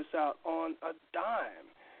not going to miss out on a dime.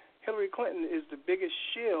 Hillary Clinton is the biggest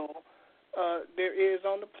shill there is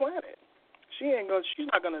on the planet. She's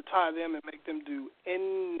not going to tie them and make them do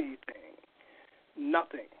anything.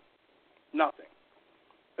 Nothing.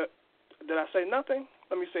 Did I say nothing?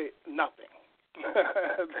 Let me say nothing.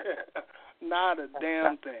 Not a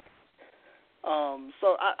damn thing.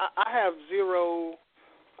 So I have zero.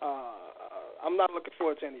 I'm not looking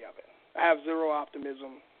forward to any of it. I have zero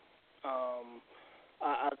optimism.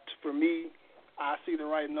 For me, I see the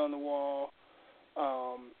writing on the wall.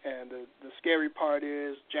 And the scary part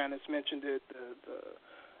is, Janice mentioned it,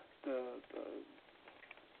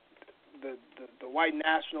 the white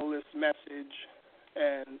nationalist message,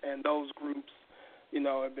 and those groups,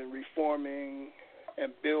 have been reforming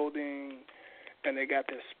and building, and they got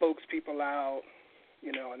their spokespeople out,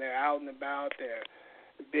 and they're out and about. They're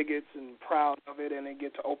bigots and proud of it, and they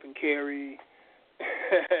get to open carry.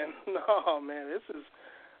 And no, man,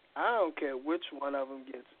 I don't care which one of them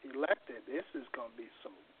gets elected. This is going to be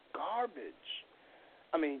some garbage.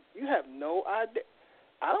 I mean, you have no idea.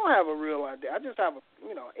 I don't have a real idea. I just have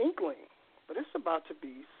inkling. But it's about to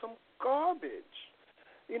be some garbage.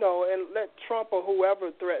 And let Trump or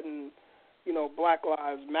whoever threaten, Black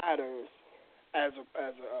Lives Matter as a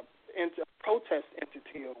protest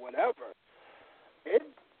entity or whatever. It's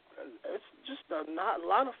just a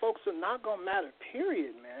lot of folks are not going to matter,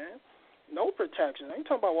 period, man. No protection. I ain't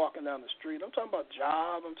talking about walking down the street. I'm talking about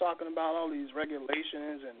jobs. I'm talking about all these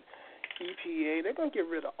regulations and EPA. They're going to get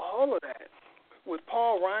rid of all of that. With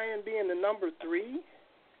Paul Ryan being the number 3,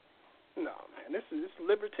 no, man, this is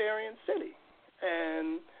libertarian city.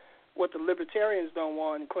 And what the libertarians don't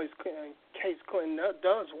want, in case Clinton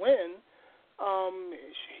does win,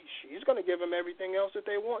 she's going to give them everything else that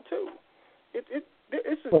they want too. This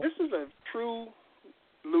is a true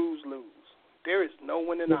lose-lose. There is no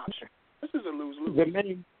winning option. This is a lose-lose.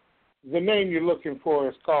 The name you're looking for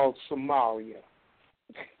is called Somalia.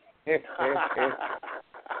 That's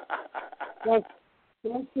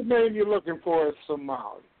the name you're looking for is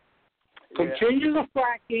Somalia. Continue the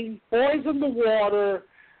fracking, poison the water.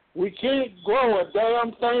 We can't grow a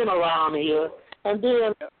damn thing around here. And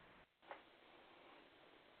then,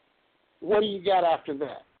 what do you got after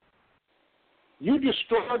that? You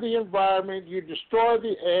destroy the environment. You destroy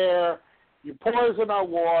the air. You poison our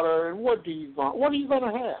water, and what are you going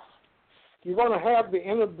to have? You're going to have the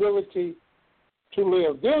inability to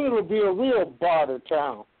live. Then it'll be a real barter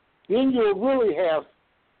town. Then you'll really have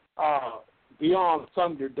beyond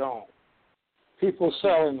Thunderdome, people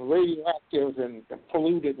selling radioactive and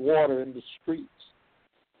polluted water in the streets.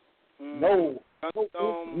 No,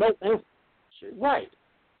 right.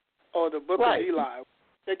 Or the Book of Eli.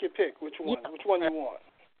 Take your pick. Which one? Which one you want?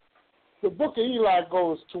 The Book of Eli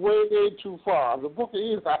goes way too far. The Book of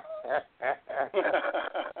Eli.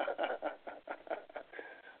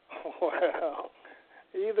 Well,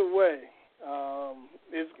 either way, I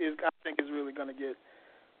think it's really going to get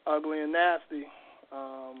ugly and nasty.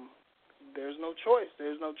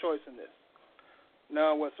 choice in this.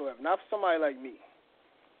 None whatsoever. Not for somebody like me.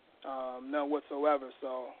 None whatsoever.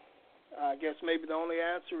 So I guess maybe the only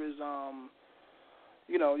answer is,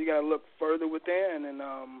 you got to look further within, and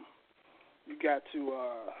you got to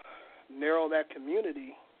narrow that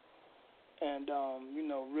community, and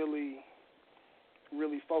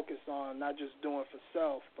really focus on not just doing for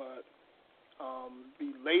self, but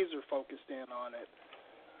be laser focused in on it,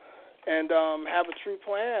 and have a true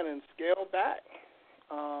plan and scale back.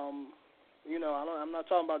 I'm not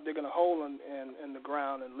talking about digging a hole in the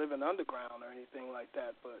ground and living underground or anything like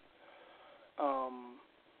that, but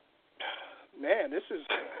man, this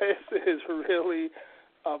is really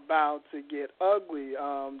about to get ugly.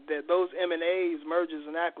 That those M&As, mergers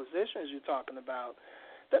and acquisitions you're talking about,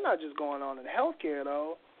 they're not just going on in healthcare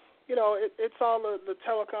though. It's all the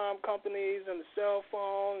telecom companies and the cell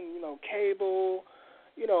phone, cable,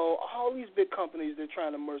 all these big companies they're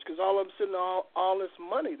trying to merge because all of them sitting on all this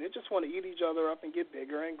money. They just want to eat each other up and get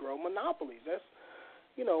bigger and grow monopolies. That's,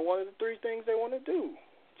 one of the three things they want to do.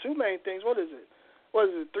 Two main things. What is it?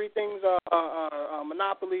 Three things are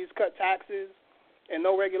monopolies, cut taxes, and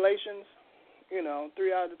no regulations. 3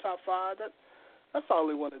 out of the top 5. That's all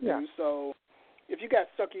they want to do. So if you got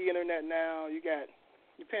sucky internet now, you're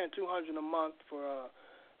paying $200 a month for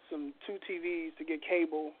some 2 TVs to get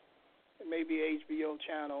cable, and maybe an HBO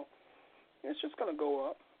channel. It's just going to go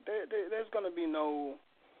up. There's going to be no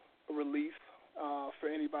relief for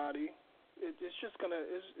anybody. It's just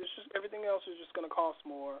everything else is just going to cost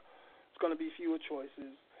more. It's going to be fewer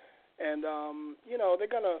choices, and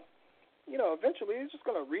they're going to, eventually it's just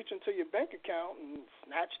going to reach into your bank account and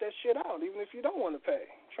snatch that shit out, even if you don't want to pay.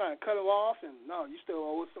 Try and cut it off, and no, you still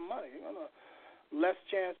owe us some money. Less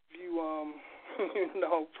chance of you,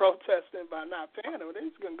 protesting by not paying them. They're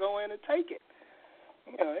just going to go in and take it.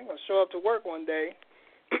 They're going to show up to work one day.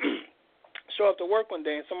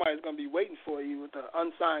 And somebody's going to be waiting for you with an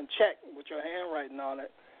unsigned check with your handwriting on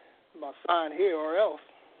it. About sign here or else.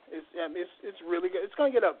 It's really good. It's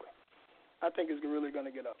going to get ugly. I think it's really going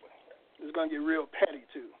to get ugly. It's going to get real petty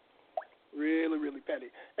too. Really, really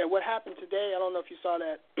petty. And what happened today? I don't know if you saw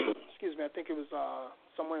that. Excuse me. I think it was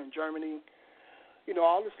somewhere in Germany.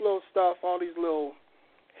 All this little stuff, all these little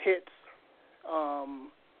hits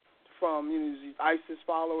from these ISIS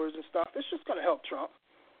followers and stuff. It's just going to help Trump.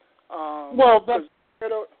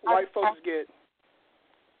 White folks get.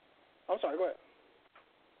 I'm sorry. Go ahead.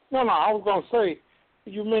 No. I was going to say,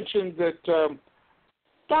 you mentioned that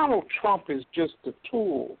Donald Trump is just a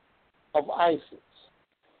tool of ISIS,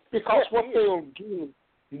 because what they'll do,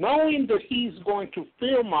 knowing that he's going to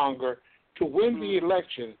fearmonger to win the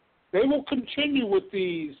election, they will continue with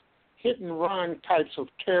these hit-and-run types of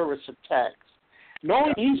terrorist attacks,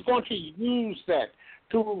 knowing he's going to use that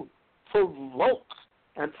to provoke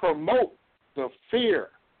and promote the fear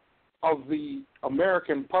of the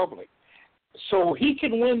American public. So he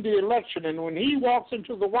can win the election, and when he walks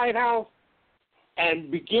into the White House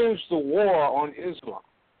and begins the war on Islam,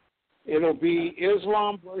 it'll be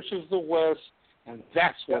Islam versus the West, and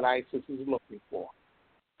that's what ISIS is looking for.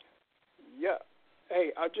 Yeah.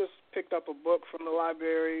 Hey, I just picked up a book from the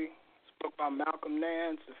library. It's a book by Malcolm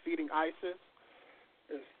Nance, Defeating ISIS.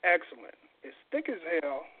 It's excellent. It's thick as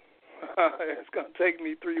hell. It's going to take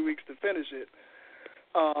me 3 weeks to finish it.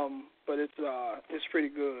 But it's pretty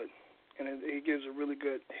good. And it gives a really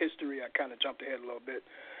good history. I kind of jumped ahead a little bit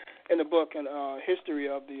in the book, and history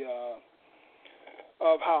of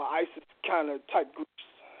of how ISIS kind of type groups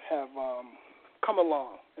have come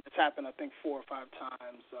along. It's happened, I think, 4 or 5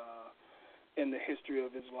 times in the history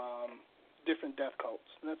of Islam, different death cults.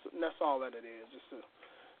 And that's all that it is.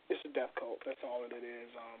 It's a death cult. That's all that it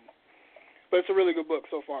is. But it's a really good book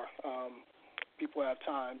so far. People have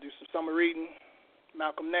time. Do some summer reading.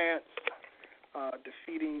 Malcolm Nance,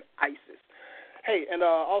 Defeating ISIS. Hey, and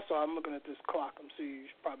also I'm looking at this clock. I'm seeing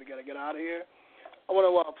you probably got to get out of here. I want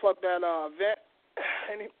to plug that event.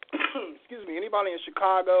 Excuse me. Anybody in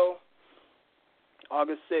Chicago,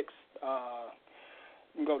 August 6th,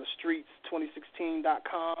 you can go to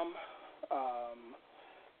streets2016.com.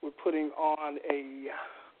 We're putting on a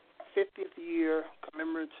 50th year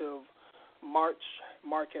commemorative march,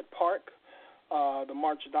 Marquette Park. The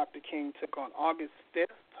march Dr. King took on August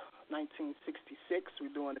 5th, 1966.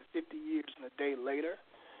 We're doing it 50 years and a day later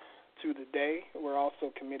to the day. We're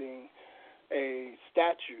also committing a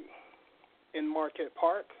statue in Marquette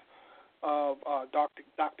Park of Dr.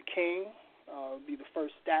 King. It'll be the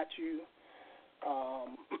first statue,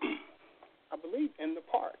 I believe, in the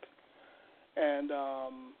park. And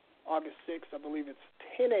August 6th, I believe it's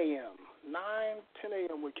 10 a.m., 10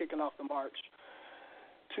 a.m., we're kicking off the march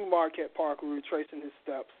to Marquette Park. We're retracing his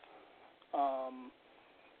steps.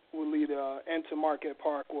 We'll lead into Marquette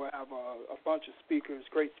Park. We'll have a bunch of speakers,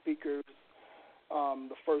 great speakers,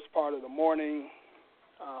 the first part of the morning.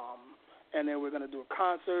 And then we're going to do a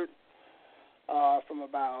concert from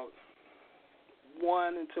about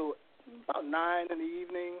 1 until about 9 in the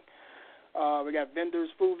evening. We got vendors,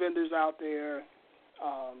 food vendors out there.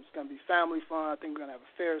 It's going to be family fun. I think we're going to have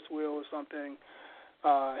a Ferris wheel or something.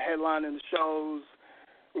 Headlining the shows.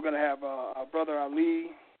 We're going to have our brother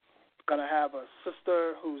Ali. We're going to have a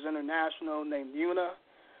sister who's international named Yuna.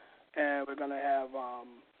 And we're going to have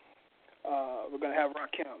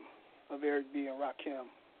Rakim, Averic B and Rakim.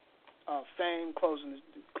 Fame closing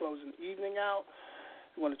the evening out.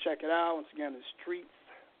 You want to check it out. Once again, it's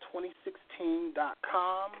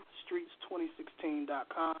streets2016.com.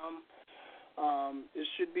 Streets2016.com. It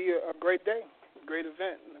should be a great day, a great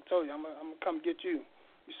event. And I told you, I'm gonna come get you.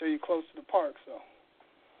 You say you're close to the park, so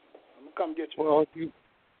I'm gonna come get you. Well, you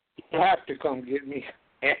have to come get me,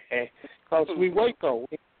 because we Waco.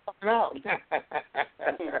 We're coming out.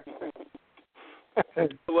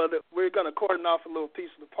 Well, we're going to cordon off a little piece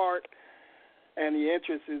of the park, and the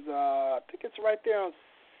entrance is, I think it's right there on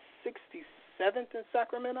 67th in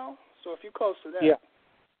Sacramento. So if you're close to that. Yeah.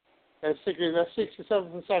 That's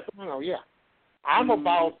 67th in Sacramento, yeah. I'm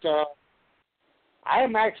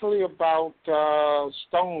actually about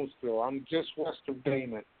Stones throw. I'm just west of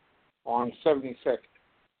Damon on 72nd.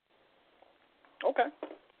 Okay.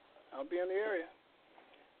 I'll be in the area.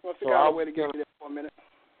 We'll figure out a way to get you there for a minute.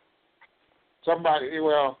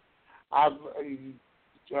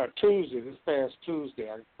 Tuesday, this past Tuesday,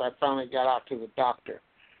 I finally got out to the doctor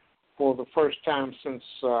for the first time since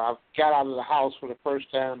I got out of the house for the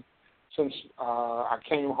first time since I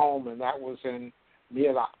came home, and that was in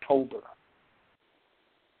mid-October.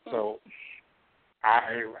 So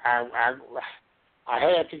I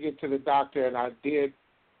had to get to the doctor, and I did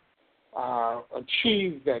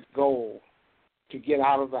achieve that goal to get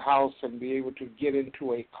out of the house and be able to get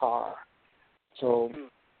into a car. So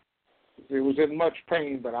it was in much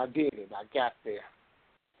pain, but I did it. I got there.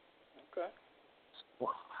 Okay.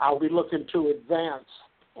 I'll be looking to advance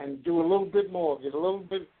and do a little bit more, get a little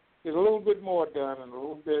bit more done, and a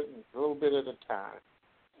little bit at a time.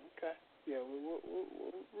 Okay. Yeah,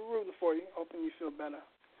 we're rooting for you. Hoping you feel better.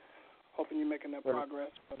 Hoping you're making that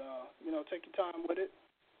progress. But take your time with it.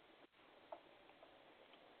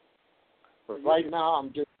 But right now,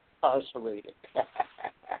 I'm just incarcerated.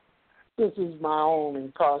 This is my own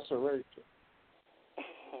incarceration.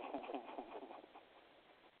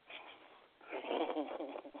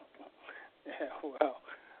 Yeah, well,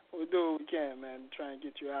 we'll do what we can, man, to try and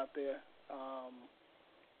get you out there.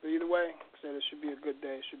 But either way, like I said, it should be a good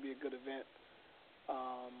day. It should be a good event.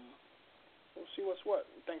 We'll see what's what.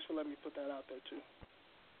 Thanks for letting me put that out there, too.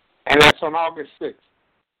 And that's on August 6th.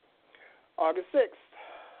 August 6th.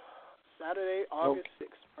 Saturday, August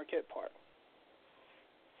 6th, Marquette Park.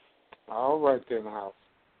 All right, then, House.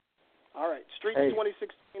 All right,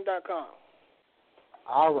 streets2016.com.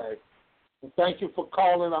 All right. Well, thank you for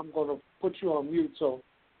calling. I'm going to put you on mute, so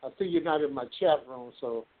I see you're not in my chat room,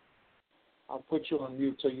 so I'll put you on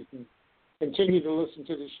mute so you can continue to listen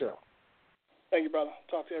to the show. Thank you, brother.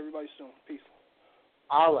 Talk to everybody soon. Peace.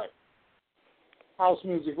 All right. House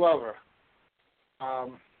music lover.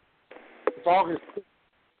 It's August 6th.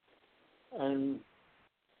 And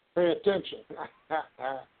pay attention.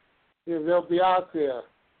 They'll be out there,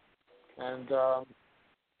 and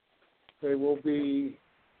they will be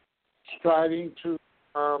striving to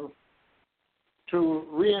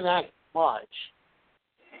reenact March.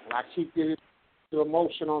 And I keep getting the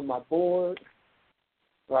emotion on my board,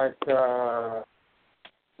 like there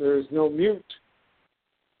is no mute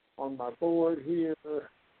on my board here.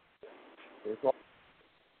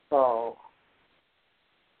 So.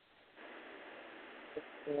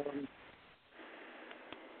 Yeah,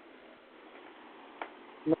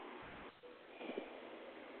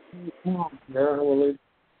 well,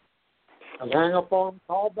 I hang up on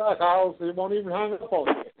call back house. They won't even hang up on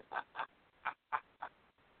me.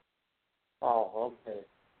 Oh, okay.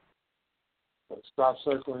 Let's stop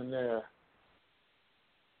circling there.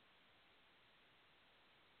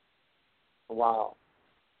 Wow.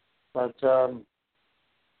 But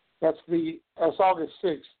that's August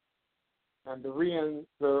 6th. And they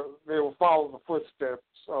will follow the footsteps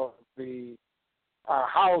of the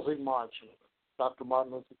housing march, Dr.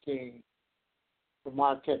 Martin Luther King, to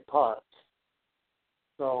Marquette Park.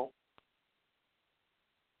 So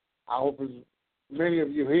I hope as many of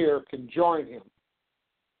you here can join him.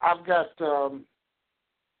 I've got a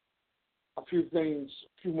few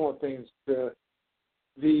more things. The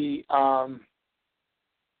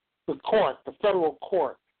court, the federal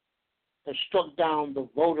court, has struck down the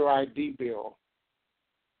voter ID bill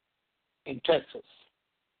in Texas.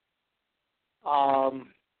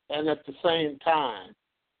 And at the same time,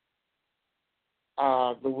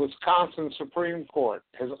 the Wisconsin Supreme Court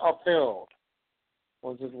has upheld,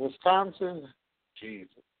 was it Wisconsin?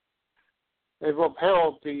 Jesus. They've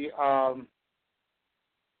upheld the,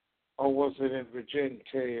 or was it in Virginia?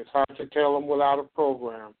 It's hard to tell them without a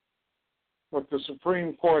program. But the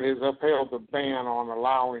Supreme Court has upheld the ban on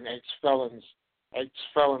allowing ex-felons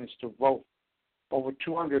to vote. Over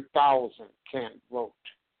 200,000 can't vote.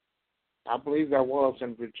 I believe that was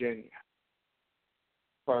in Virginia.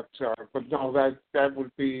 But no, that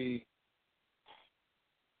would be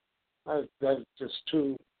that's just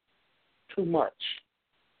too much.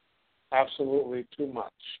 Absolutely too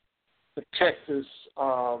much. The Texas,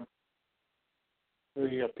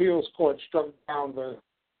 the appeals court struck down the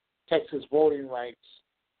Texas Voting Rights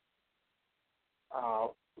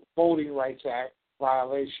Act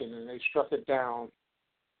violation, and they struck it down.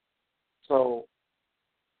 So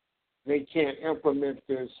they can't implement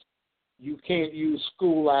this. You can't use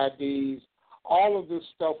school IDs. All of this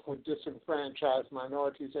stuff would disenfranchise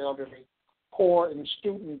minorities, elderly, poor, and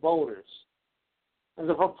student voters. And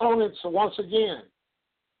the proponents, once again,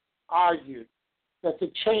 argued that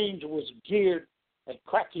the change was geared at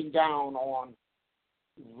cracking down on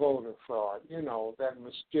voter fraud. You know, that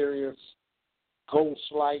mysterious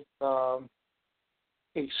ghost-like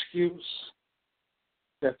excuse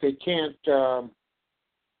that they can't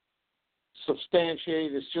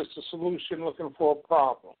substantiate. It's just a solution looking for a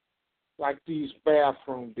problem, like these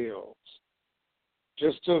bathroom bills.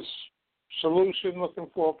 Just a solution looking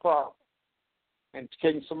for a problem. And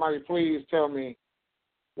can somebody please tell me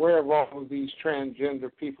where have all of these transgender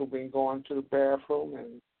people been going to the bathroom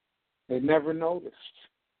and they never noticed?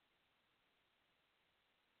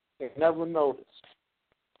 They never noticed.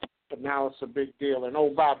 But now it's a big deal. And oh,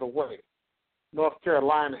 by the way, North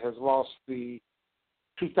Carolina has lost the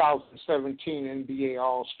 2017 NBA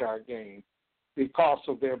All-Star game because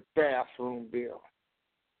of their bathroom bill.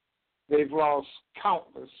 They've lost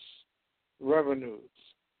countless revenues,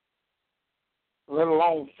 let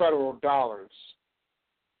alone federal dollars.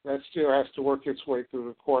 That still has to work its way through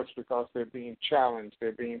the courts because they're being challenged,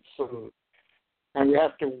 they're being sued. And we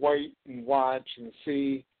have to wait and watch and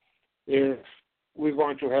see if we're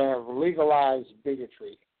going to have legalized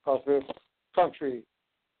bigotry, because this country,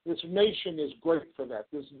 this nation is great for that.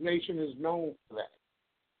 This nation is known for that.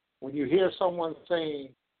 When you hear someone saying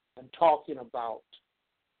and talking about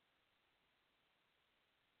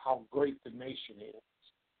how great the nation is,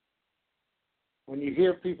 when you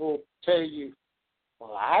hear people tell you,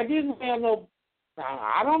 well, I don't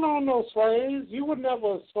own no slaves, you were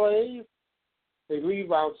never a slave, they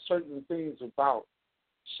leave out certain things about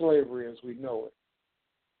slavery as we know it.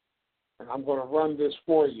 And I'm going to run this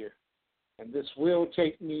for you. And this will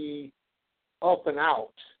take me up and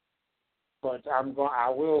out, but I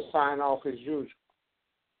will sign off as usual.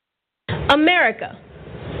 America,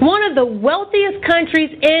 one of the wealthiest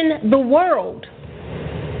countries in the world.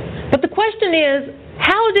 But the question is,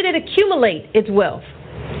 how did it accumulate its wealth?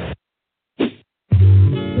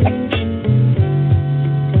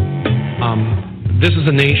 This is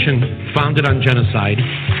a nation founded on genocide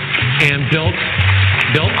and built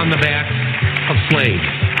on the backs of slaves.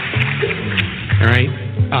 All right.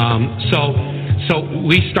 So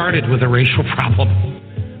we started with a racial problem.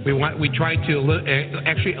 We tried to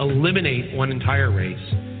actually eliminate one entire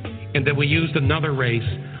race, and then we used another race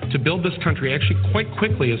to build this country actually quite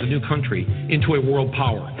quickly as a new country into a world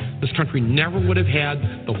power. This country never would have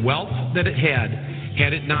had the wealth that it had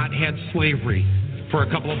it not had slavery for a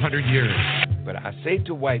couple of 100 years. But I say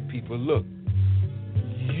to white people, look,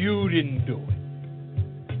 you didn't do it.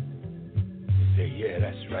 You say, yeah,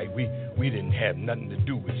 that's right. We didn't have nothing to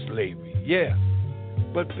do with slavery. Yeah,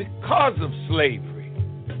 but because of slavery,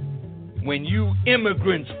 when you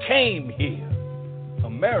immigrants came here,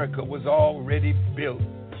 America was already built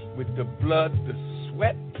with the blood, the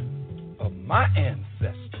sweat of my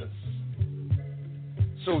ancestors.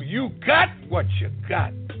 So you got what you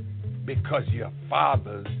got because your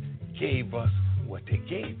fathers gave us what they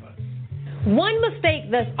gave us. One mistake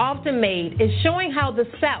that's often made is showing how the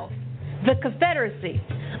South, the Confederacy,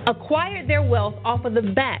 acquired their wealth off of the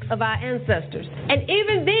back of our ancestors. And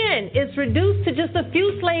even then, it's reduced to just a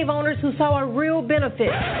few slave owners who saw a real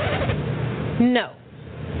benefit. No.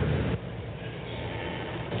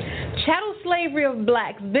 Chattel slavery of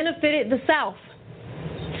blacks benefited the South,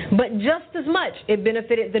 but just as much it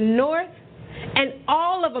benefited the North and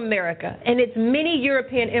all of America and its many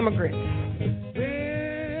European immigrants.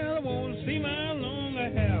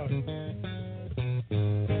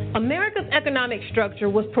 America's economic structure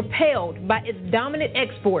was propelled by its dominant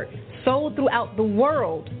export, sold throughout the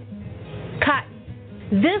world, cotton.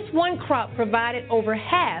 This one crop provided over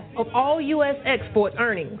half of all U.S. export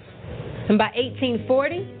earnings. And by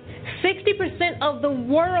 1840, 60% of the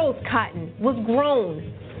world's cotton was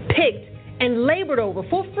grown, picked, and labored over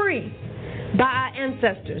for free by our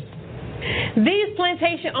ancestors. These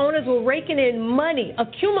plantation owners were raking in money,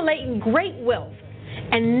 accumulating great wealth,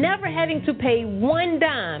 and never having to pay one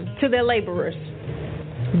dime to their laborers.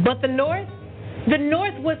 But the North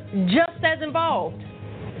was just as involved.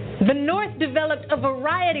 The North developed a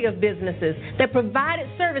variety of businesses that provided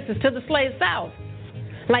services to the slave South,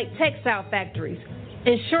 like textile factories,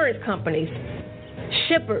 insurance companies,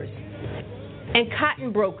 shippers, and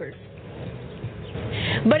cotton brokers.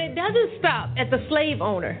 But it doesn't stop at the slave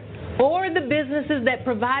owner or the businesses that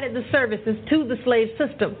provided the services to the slave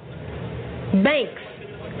system. Banks,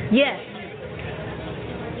 yes.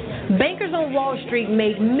 Bankers on Wall Street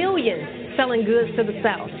made millions selling goods to the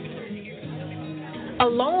South,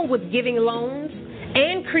 along with giving loans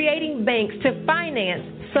and creating banks to finance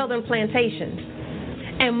Southern plantations.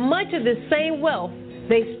 And much of this same wealth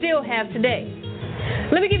they still have today.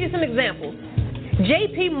 Let me give you some examples.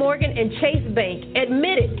 J.P. Morgan and Chase Bank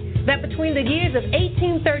admitted that between the years of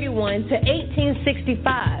 1831 to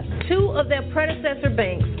 1865, two of their predecessor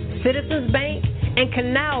banks, Citizens Bank and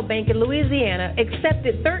Canal Bank in Louisiana,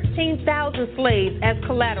 accepted 13,000 slaves as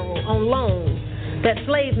collateral on loans that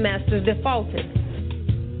slave masters defaulted.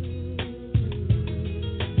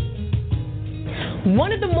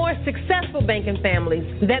 One of the more successful banking families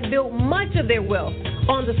that built much of their wealth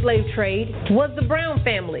on the slave trade was the Brown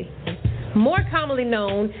family, more commonly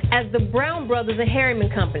known as the Brown Brothers and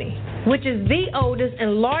Harriman Company, which is the oldest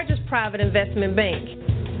and largest private investment bank.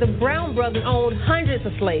 The Brown Brothers owned hundreds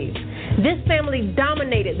of slaves. This family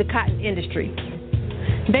dominated the cotton industry.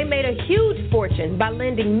 They made a huge fortune by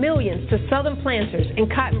lending millions to Southern planters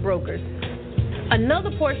and cotton brokers.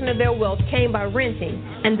 Another portion of their wealth came by renting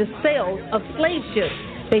and the sales of slave ships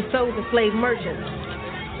they sold to slave merchants.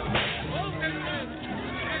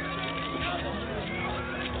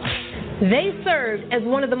 They served as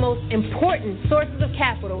one of the most important sources of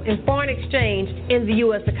capital in foreign exchange in the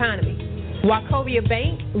U.S. economy. Wachovia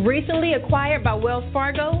Bank, recently acquired by Wells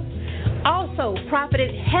Fargo, also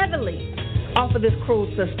profited heavily off of this cruel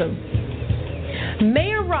system.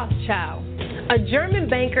 Mayer Rothschild, a German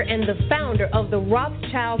banker and the founder of the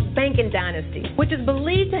Rothschild banking dynasty, which is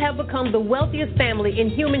believed to have become the wealthiest family in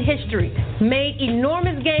human history, made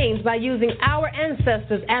enormous gains by using our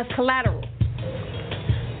ancestors as collateral.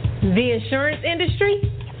 The insurance industry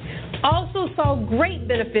also saw great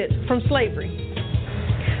benefits from slavery.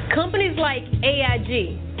 Companies like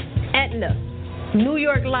AIG, Aetna, New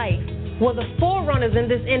York Life were the forerunners in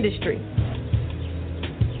this industry.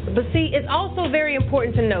 But see, it's also very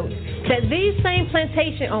important to note that these same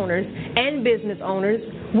plantation owners and business owners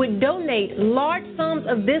would donate large sums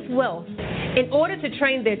of this wealth in order to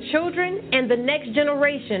train their children and the next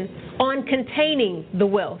generation on containing the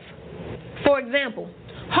wealth. For example,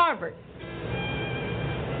 Harvard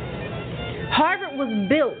was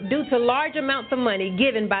built due to large amounts of money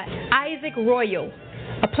given by Isaac Royal,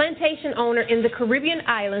 a plantation owner in the Caribbean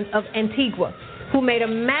island of Antigua, who made a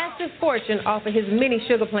massive fortune off of his many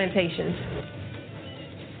sugar plantations.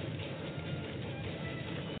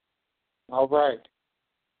 All right.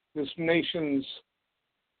 This nation's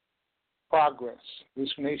progress,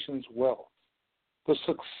 this nation's wealth, the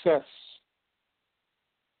success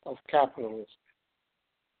of capitalism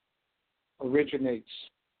originates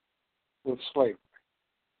with slavery.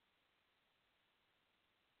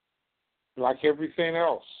 Like everything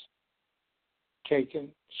else, taken,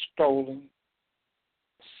 stolen,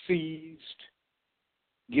 seized,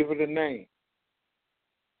 give it a name,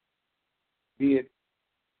 be it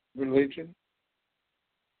religion,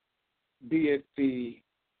 be it the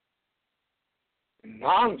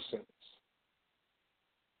nonsense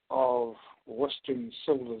of Western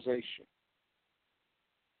civilization.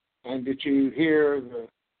 And did you hear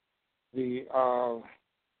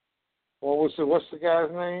what's the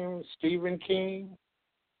guy's name? Stephen King?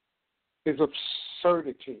 His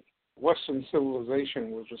absurdity. Western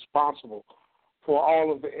civilization was responsible for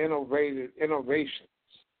all of the innovations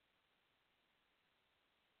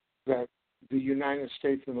that the United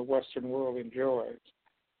States and the Western world enjoys.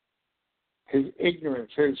 His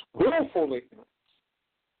ignorance, his willful ignorance,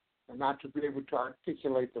 and not to be able to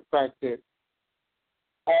articulate the fact that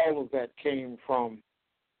all of that came from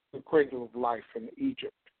the cradle of life in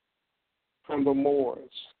Egypt, from the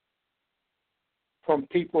Moors, from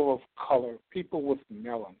people of color, people with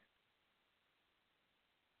melanin,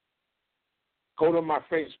 go to my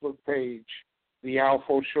Facebook page, The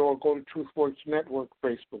ALFO Show, or go to TruthWorks Network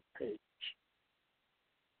Facebook page.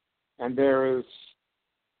 And there is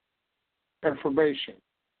information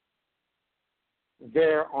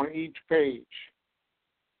there on each page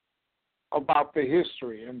about the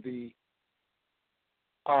history and the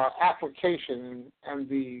application and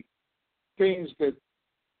the things that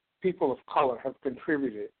people of color have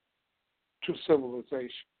contributed to civilization.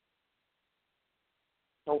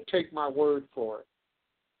 Don't take my word for it.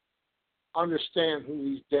 Understand who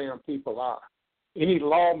these damn people are. Any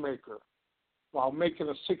lawmaker, while making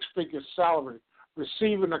a six-figure salary,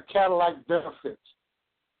 receiving a Cadillac benefits,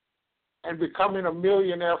 and becoming a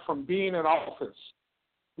millionaire from being in office,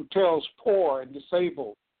 who tells poor and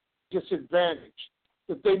disabled, disadvantaged,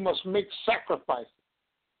 that they must make sacrifices,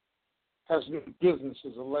 has no business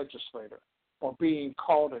as a legislator or being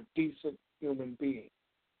called a decent human being.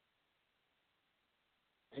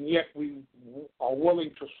 And yet we are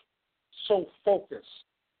willing to so focus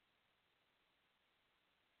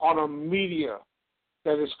on a media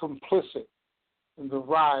that is complicit in the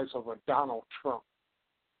rise of a Donald Trump.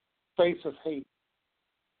 Face of hate.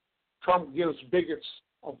 Trump gives bigots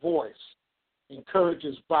a voice,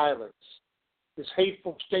 encourages violence. His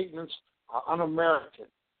hateful statements are un-American.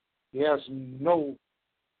 He has no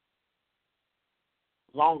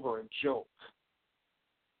longer a joke.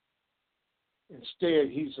 Instead,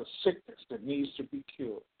 he's a sickness that needs to be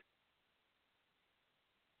cured.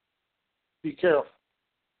 Be careful.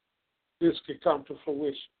 This could come to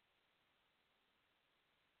fruition.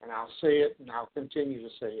 And I'll say it, and I'll continue to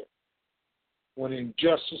say it. When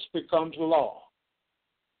injustice becomes law,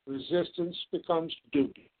 resistance becomes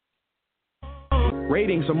duty.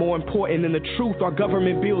 Ratings are more important than the truth. Our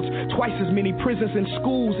government builds twice as many prisons and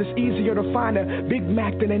schools. It's easier to find a Big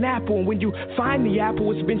Mac than an apple. And when you find the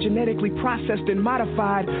apple, it's been genetically processed and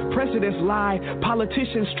modified. Presidents lie,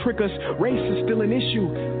 politicians trick us. Race is still an issue.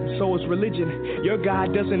 So is religion. Your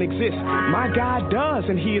God doesn't exist. My God does,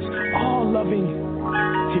 and He is all-loving.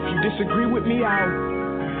 If you disagree with me,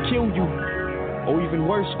 I'll kill you. Or even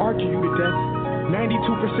worse, argue you to death.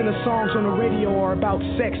 92% of songs on the radio are about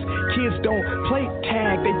sex. Kids don't play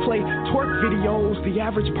tag, they play twerk videos. The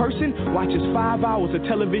average person watches 5 hours of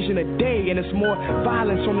television a day, and it's more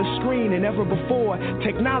violence on the screen than ever before.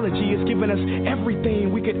 Technology has given us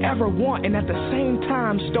everything we could ever want, and at the same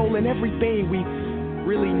time stolen everything we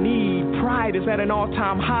really need. Pride is at an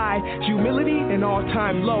all-time high, humility an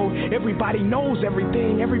all-time low. Everybody knows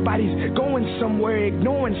everything, everybody's going somewhere,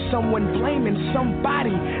 ignoring someone, blaming somebody.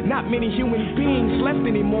 Not many human beings left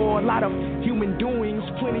anymore, a lot of human doings,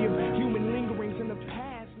 plenty of human lingerings in the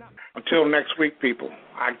past. Until next week, people,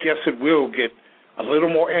 I guess it will get a little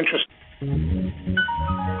more interesting.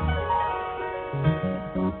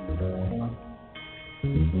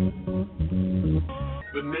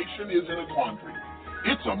 The nation is in a quandary.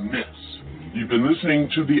 It's a mess. You've been listening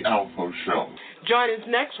to The ALFO Show. Join us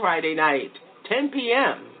next Friday night, 10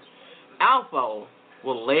 p.m. ALFO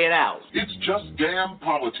will lay it out. It's just damn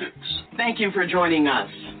politics. Thank you for joining us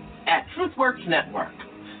at TruthWorks Network,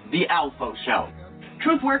 The ALFO Show.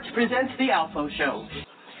 TruthWorks presents The ALFO Show.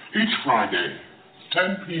 Each Friday,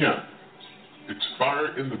 10 p.m. It's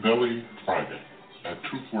Fire in the Belly Friday at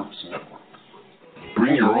TruthWorks Network.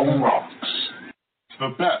 Bring your own rocks.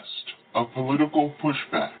 The best of political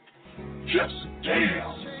pushback. Just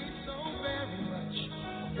damn.